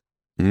compass.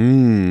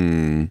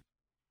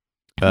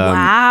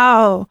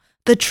 Wow.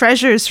 The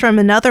treasures from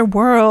another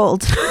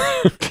world.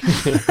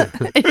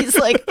 And he's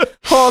like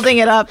holding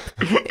it up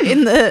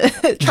in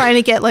the trying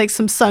to get like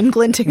some sun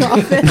glinting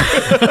off it.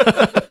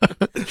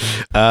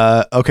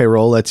 Okay,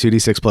 roll a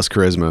 2d6 plus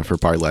charisma for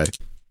parlay.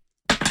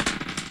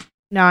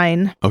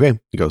 9. Okay,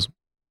 he goes,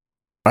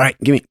 all right,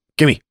 gimme.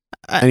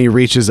 And he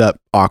reaches up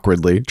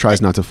awkwardly,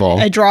 tries not to fall.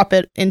 I drop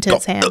it into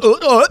his hand.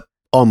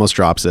 Almost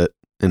drops it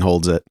and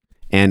holds it.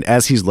 And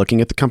as he's looking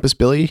at the compass,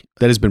 Billy,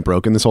 that has been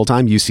broken this whole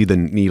time, you see the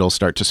needle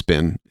start to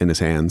spin in his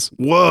hands.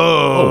 Whoa.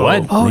 Oh,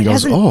 what? Oh, And he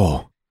goes,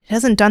 he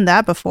hasn't done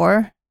that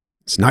before.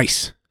 it's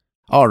nice.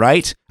 All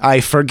right, I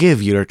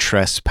forgive your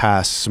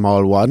trespass,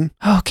 small one.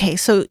 Okay,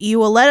 so you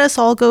will let us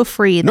all go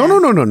free then.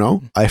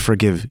 No. I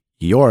forgive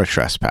your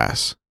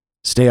trespass.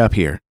 Stay up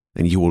here,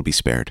 and you will be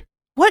spared.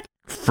 What?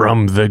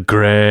 From the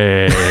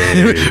grave.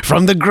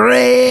 From the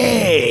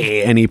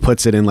gray. And he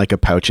puts it in like a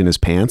pouch in his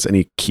pants,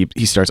 and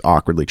he starts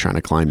awkwardly trying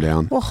to climb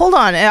down. Well, hold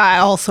on. I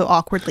also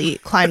awkwardly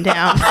climb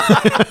down.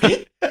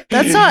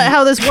 That's not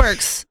how this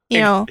works. You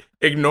know.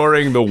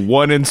 Ignoring the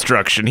one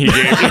instruction he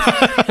gave you.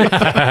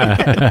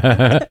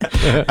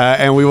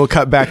 And we will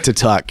cut back to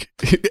Tuck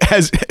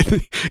as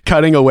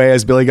cutting away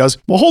as Billy goes,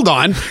 well, hold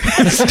on.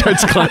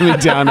 Starts climbing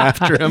down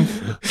after him.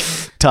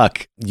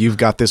 Tuck, you've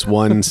got this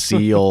one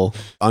seal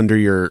under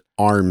your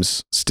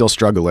arms, still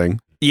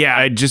struggling. Yeah,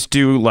 I just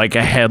do like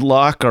a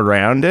headlock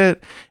around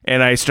it,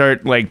 and I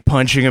start like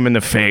punching him in the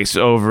face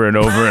over and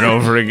over and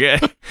over again.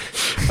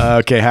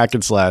 Okay, hack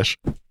and slash.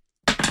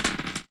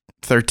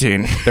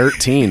 13.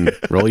 13.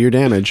 Roll your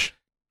damage.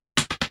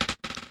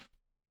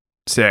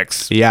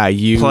 6. Yeah,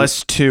 you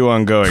Plus 2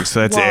 ongoing,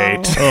 so that's Whoa.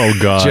 8. Oh,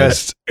 God.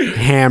 just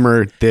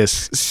hammer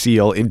this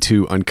seal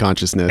into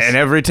unconsciousness. And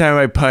every time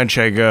I punch,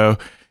 I go,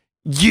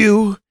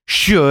 you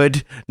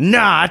should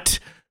not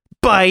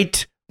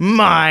bite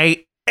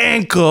my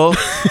ankle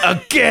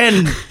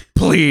again,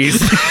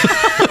 please.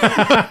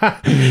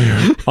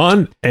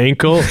 On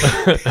ankle,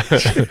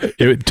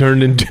 it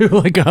turned into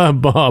like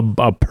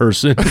a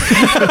person.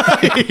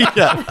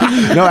 Yeah.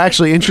 No,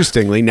 actually,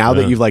 interestingly, now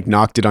that you've like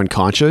knocked it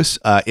unconscious,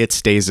 it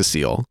stays a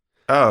seal.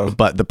 Oh.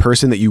 But the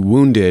person that you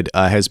wounded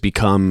has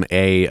become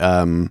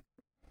a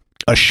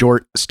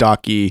short,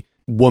 stocky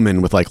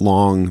woman with like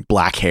long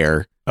black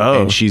hair.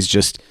 Oh. And she's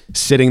just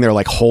sitting there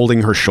like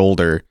holding her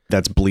shoulder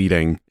that's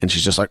bleeding, and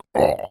she's just like,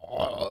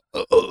 oh.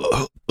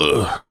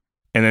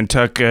 And then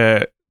Tuck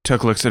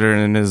looks at her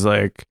and is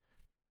like,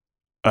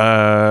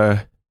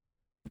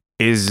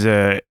 is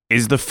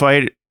the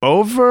fight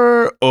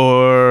over,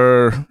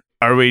 or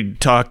are we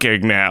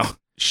talking now?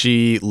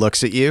 She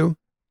looks at you,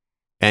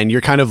 and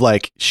you're kind of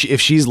like,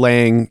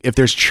 if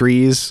there's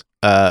trees,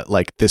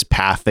 like this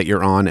path that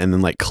you're on, and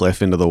then like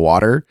cliff into the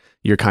water,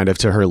 you're kind of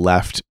to her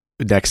left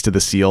next to the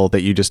seal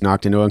that you just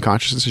knocked into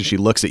unconsciousness, and she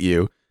looks at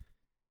you,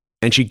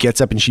 and she gets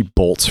up and she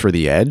bolts for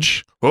the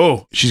edge.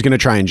 Oh, She's going to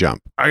try and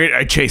jump.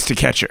 I chase to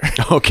catch her.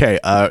 Okay,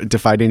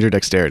 defy danger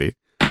dexterity.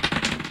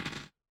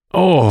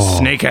 Oh,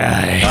 Snake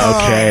eye.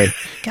 Okay.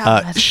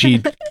 God.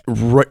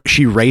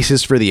 She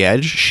races for the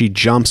edge. She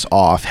jumps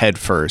off head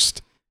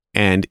first,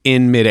 and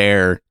in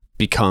midair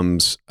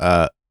becomes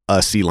a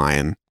sea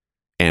lion,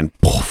 and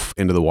poof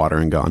into the water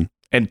and gone.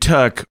 And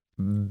Tuck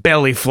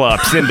belly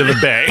flops into the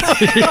bay.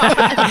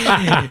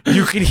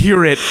 You can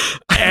hear it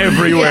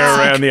everywhere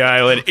around the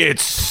island.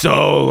 It's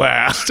so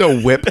loud. Just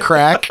a whip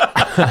crack.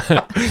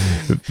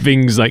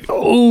 Ving's like,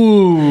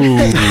 ooh.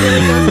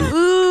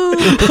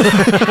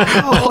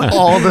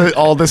 all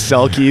the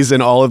Selkies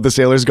and all of the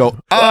sailors go,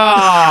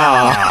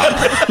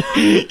 ah!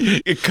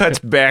 It cuts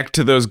back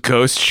to those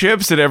ghost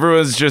ships, and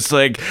everyone's just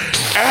like,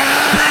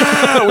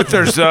 ah! With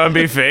their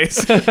zombie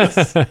face.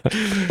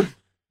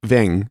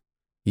 Ving,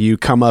 you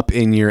come up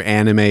in your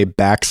anime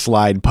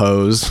backslide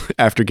pose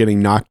after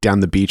getting knocked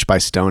down the beach by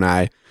Stone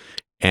Eye,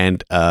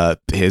 and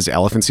his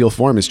elephant seal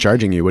form is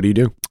charging you. What do you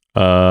do?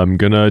 I'm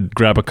gonna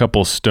grab a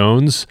couple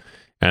stones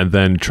and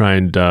then try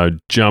and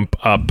jump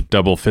up,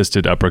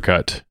 double-fisted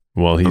uppercut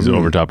while he's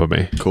over top of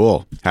me.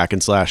 Cool. Hack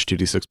and slash,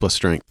 2d6 plus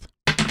strength.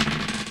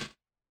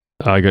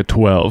 I got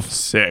 12.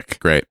 Sick.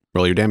 Great.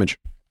 Roll your damage.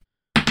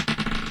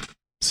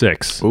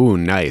 6. Ooh,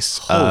 nice.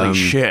 Holy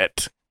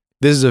shit.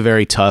 This is a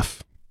very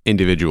tough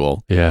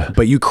individual, Yeah.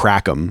 but you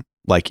crack him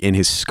like in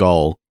his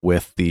skull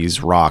with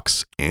these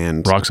rocks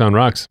and Rocks on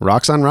rocks.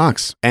 rocks on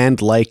rocks,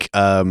 and like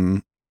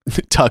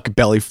Tuck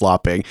belly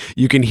flopping.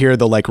 You can hear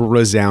the like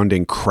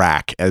resounding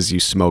crack as you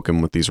smoke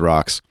him with these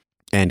rocks,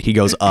 and he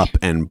goes up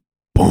and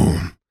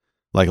boom,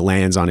 like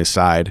lands on his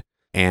side,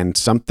 and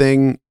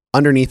something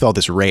underneath all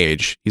this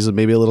rage, he's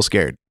maybe a little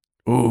scared.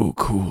 Ooh,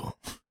 cool.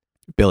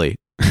 Billy,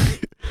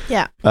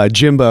 Yeah.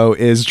 Jimbo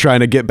is trying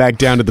to get back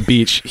down to the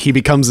beach. He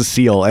becomes a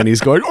seal and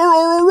he's going,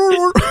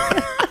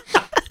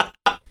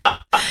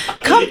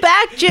 Come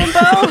back,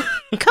 Jimbo.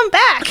 Come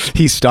back.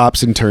 He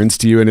stops and turns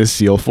to you in his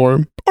seal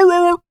form.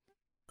 Well,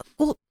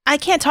 I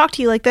can't talk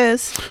to you like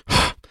this.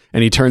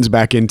 And he turns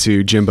back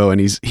into Jimbo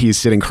and he's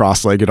sitting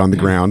cross-legged on the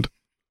ground.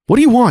 What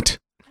do you want?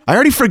 I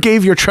already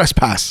forgave your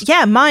trespass.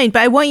 Yeah, mine,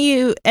 but I want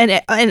you and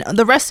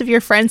the rest of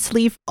your friends to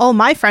leave all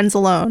my friends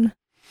alone.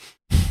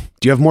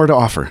 Do you have more to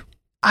offer?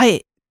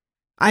 I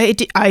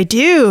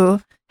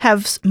do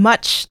have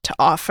much to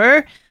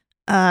offer.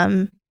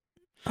 I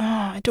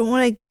don't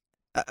want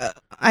to.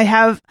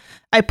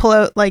 I pull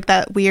out like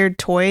that weird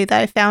toy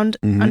that I found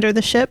under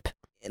the ship.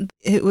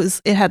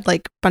 It had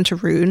like a bunch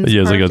of runes. Yeah,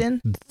 it was like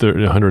in.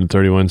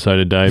 131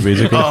 sided die,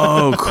 basically.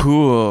 Oh,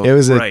 cool. It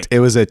was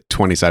a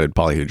 20-sided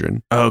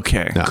polyhedron.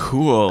 Okay, Yeah.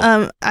 cool.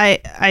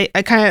 I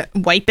kind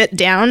of wipe it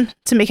down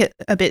to make it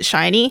a bit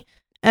shiny,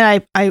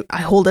 and I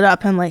hold it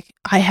up. And I'm like,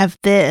 I have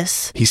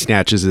this. He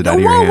snatches it out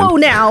of your hand. Whoa,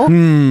 now.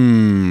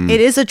 Hmm. It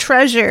is a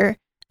treasure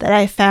that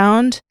I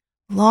found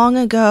long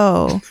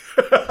ago.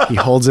 He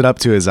holds it up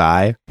to his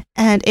eye.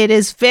 And it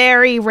is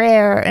very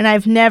rare, and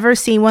I've never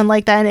seen one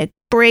like that, and it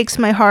breaks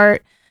my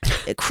heart.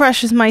 It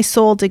crushes my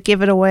soul to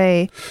give it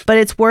away, but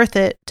it's worth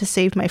it to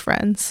save my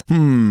friends.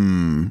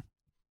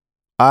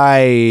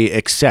 I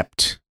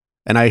accept,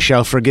 and I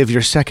shall forgive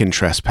your second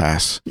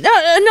trespass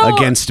No.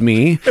 against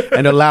me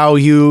and allow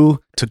you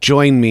to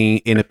join me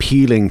in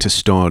appealing to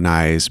Stone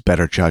Eye's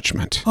better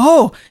judgment.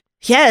 Oh,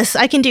 yes,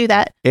 I can do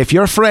that. If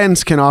your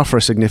friends can offer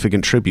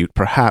significant tribute,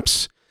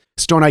 perhaps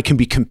Stone Eye can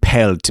be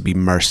compelled to be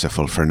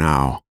merciful for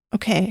now.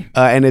 Okay.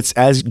 And it's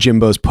as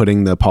Jimbo's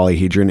putting the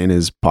polyhedron in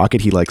his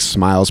pocket, he like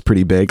smiles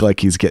pretty big,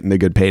 like he's getting a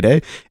good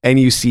payday. And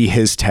you see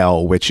his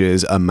tail, which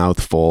is a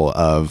mouthful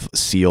of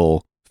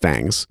seal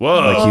fangs.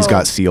 Whoa. Like he's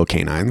got seal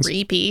canines.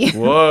 Creepy.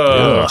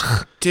 Whoa.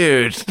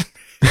 Dude.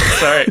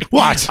 Sorry.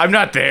 What? I'm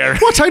not there.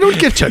 What? I don't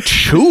get to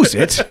choose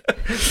it.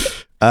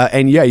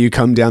 And yeah, you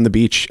come down the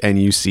beach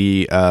and you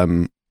see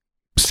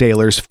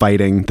sailors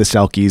fighting the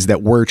Selkies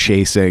that were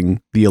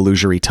chasing the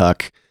illusory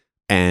Tuck,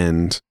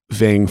 and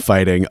Ving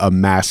fighting a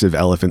massive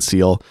elephant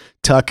seal.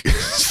 Tuck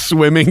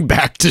swimming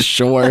back to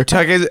shore.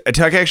 Tuck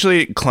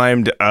actually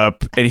climbed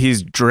up and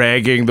he's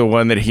dragging the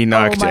one that he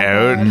knocked my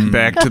out God.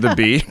 back to the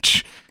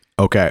beach.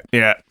 Okay.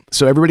 Yeah.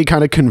 So everybody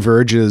kind of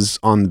converges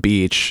on the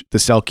beach. The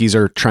Selkies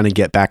are trying to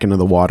get back into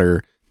the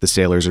water. The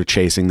sailors are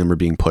chasing them or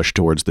being pushed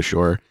towards the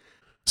shore.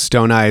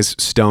 Stone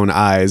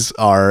Eyes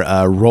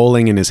are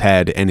rolling in his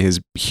head, and his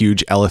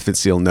huge elephant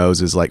seal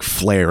nose is like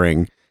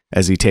flaring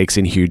as he takes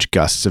in huge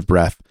gusts of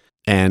breath.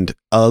 And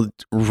a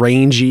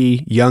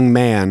rangy young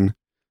man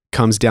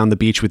comes down the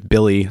beach with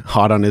Billy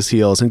hot on his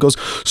heels and goes,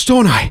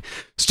 Stone Eye,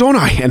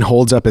 and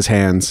holds up his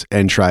hands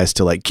and tries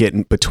to like get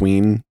in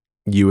between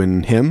you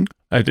and him.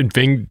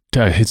 Ving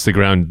hits the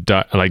ground,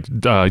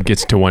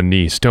 gets to one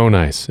knee, Stone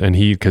Eyes, and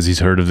because he's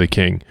heard of the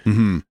king,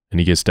 and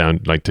he gets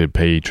down like to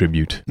pay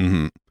tribute,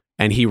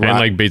 and he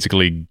and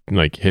basically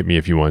hit me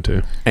if you want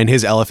to. And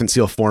his elephant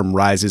seal form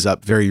rises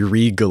up very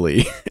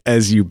regally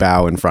as you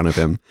bow in front of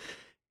him.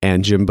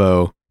 And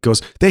Jimbo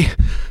goes, the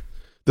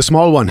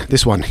small one,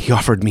 this one, he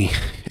offered me,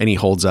 and he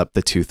holds up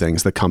the two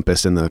things, the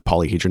compass and the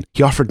polyhedron.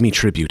 He offered me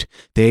tribute.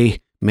 They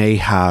may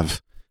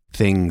have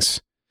things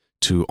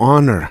to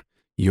honor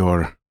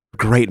your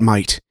great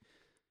might.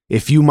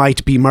 If you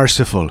might be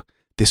merciful,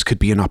 this could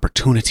be an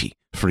opportunity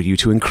for you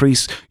to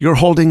increase your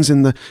holdings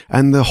and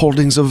the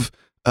holdings of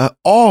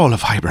all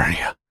of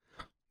Hibernia.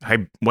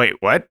 Wait,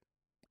 what?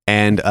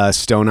 And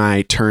Stone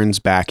Eye turns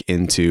back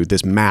into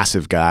this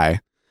massive guy,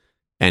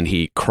 and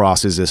he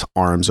crosses his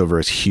arms over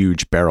his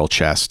huge barrel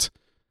chest.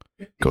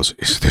 Goes,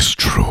 is this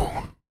true?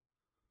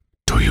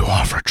 Do you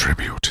offer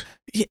tribute?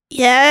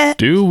 Yeah.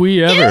 Do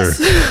we ever?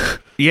 Yes.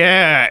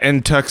 Yeah,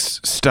 and Tuck's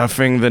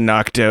stuffing the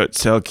knocked out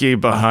Selkie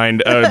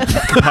behind a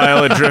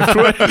pile of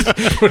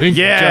driftwood.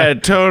 Yeah,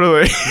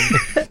 totally.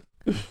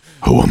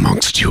 Who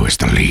amongst you is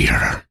the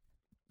leader?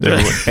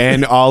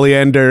 And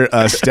Oleander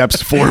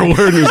steps forward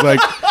and is like,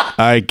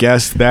 I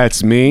guess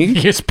that's me.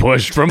 He gets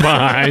pushed from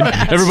behind.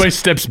 Everybody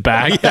steps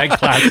back. That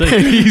classic.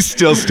 And he's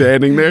still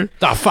standing there.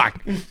 Oh, fuck.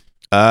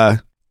 I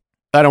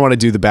don't want to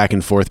do the back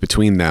and forth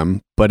between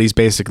them, but he's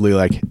basically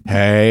like,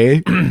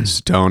 hey,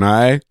 Stone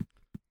Eye,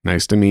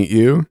 nice to meet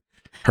you.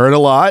 Heard a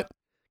lot,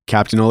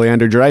 Captain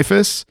Oleander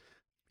Dreyfus.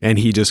 And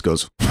he just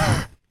goes,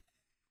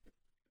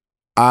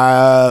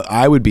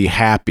 I would be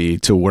happy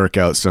to work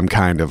out some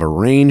kind of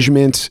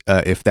arrangement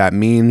if that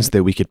means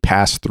that we could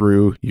pass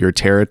through your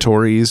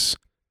territories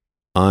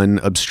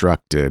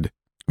unobstructed.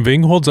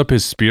 Ving holds up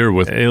his spear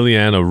with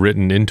Eliana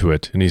written into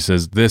it, and he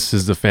says, this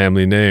is the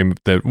family name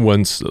that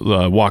once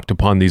walked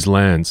upon these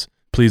lands.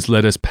 Please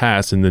let us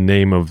pass in the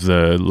name of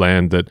the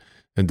land that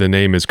the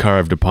name is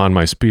carved upon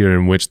my spear,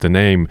 in which the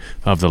name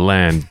of the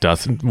land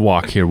doth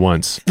walk here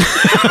once.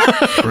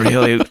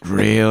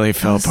 Really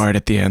fell apart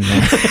at the end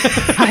there.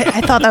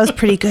 I thought that was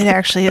pretty good,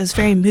 actually. It was a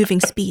very moving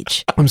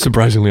speech. I'm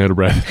surprisingly out of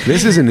breath.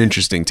 This is an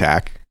interesting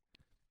tack.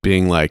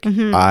 being like,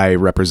 I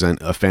represent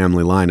a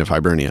family line of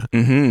Hibernia.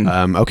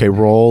 Okay,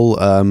 roll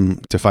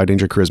Defy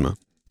Danger Charisma.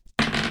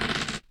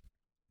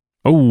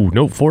 Oh,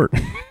 no, 4.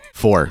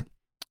 4.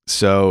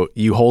 So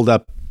you hold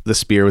up the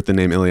spear with the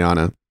name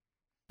Ileana,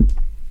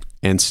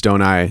 and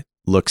Stone Eye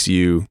looks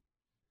you,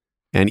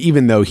 and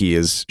even though he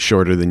is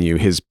shorter than you,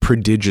 his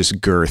prodigious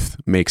girth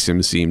makes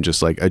him seem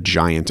just like a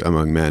giant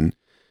among men.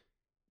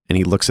 And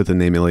he looks at the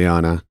name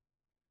Ileana,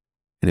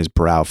 and his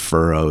brow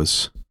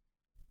furrows,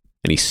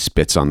 and he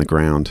spits on the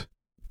ground.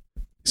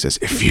 He says,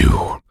 if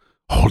you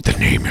hold the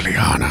name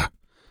Ileana,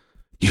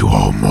 you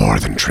owe more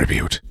than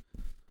tribute.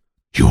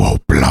 You owe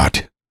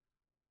blood.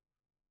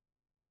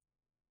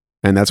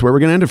 And that's where we're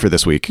going to end it for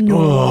this week.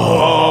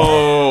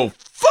 Oh,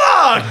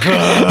 fuck!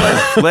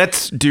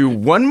 Let's do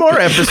one more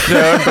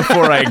episode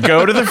before I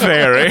go to the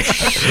ferry.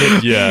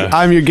 Yeah.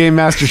 I'm your game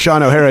master,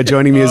 Sean O'Hara.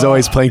 Joining me as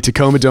always, playing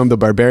Tacoma Dome the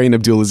Barbarian,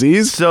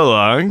 Abdulaziz. So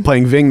long.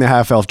 Playing Ving the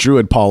Half-Elf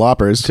Druid, Paul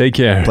Oppers. Take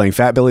care. Playing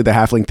Fat Billy the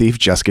Halfling Thief,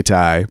 Jessica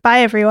Ty.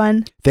 Bye,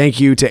 everyone. Thank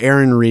you to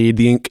Aaron Reed,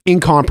 the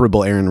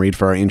incomparable Aaron Reed,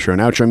 for our intro and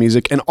outro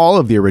music, and all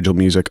of the original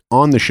music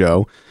on the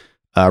show.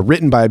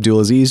 Written by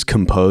Abdulaziz,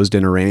 composed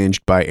and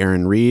arranged by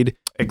Aaron Reed.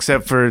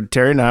 Except for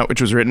Terry Knott, which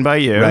was written by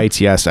you.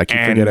 Right, yes, I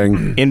keep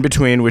forgetting. In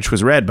Between, which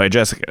was read by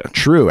Jessica.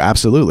 True,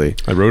 absolutely.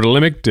 I wrote a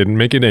limerick, didn't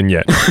make it in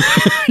yet.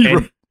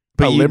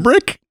 A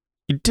limerick?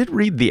 You did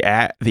read the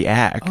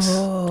Axe.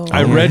 Oh.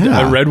 I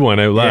read one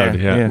out loud.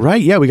 Yeah.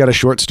 Right, yeah, we got a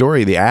short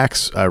story, The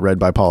Axe, read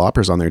by Paul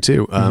Oppers on there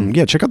too.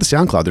 Yeah, check out the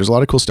SoundCloud. There's a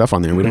lot of cool stuff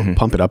on there. We don't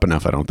pump it up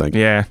enough, I don't think.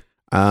 Yeah.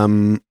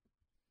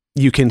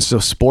 You can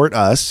support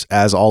us,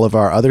 as all of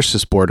our other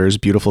supporters,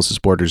 beautiful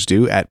supporters,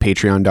 do at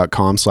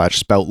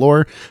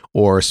patreon.com/spoutlore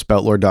or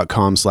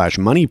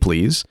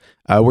spoutlore.com/moneyplease,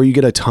 where you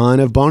get a ton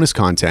of bonus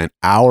content,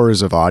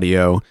 hours of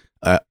audio,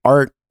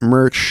 art,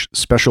 merch,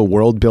 special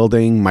world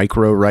building,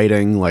 micro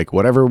writing, like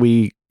whatever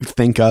we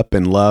think up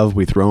and love,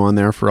 we throw on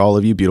there for all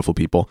of you beautiful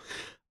people.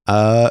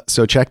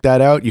 So check that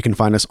out. You can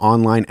find us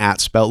online at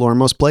Spoutlore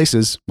most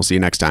places. We'll see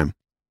you next time.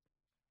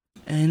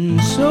 And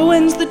so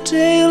ends the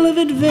tale of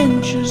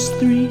adventures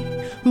three,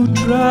 who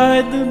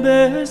tried the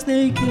best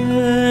they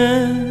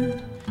can.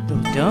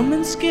 Though dumb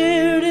and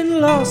scared and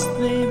lost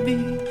they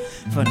be,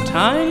 for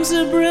times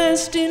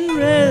abreast in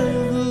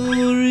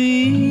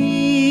revelry.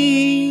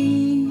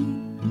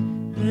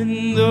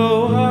 And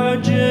though our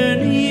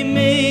journey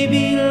may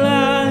be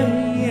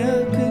lying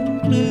a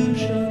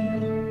conclusion,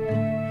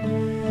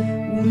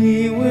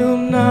 we will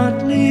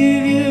not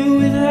leave you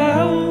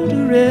without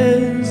a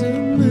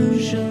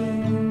resolution.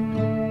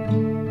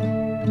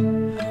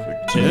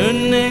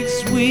 Return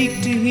next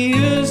week to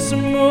hear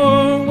some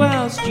more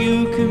whilst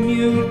you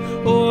commute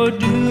or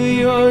do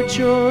your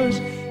chores.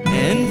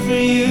 And for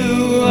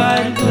you,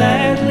 I'd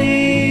gladly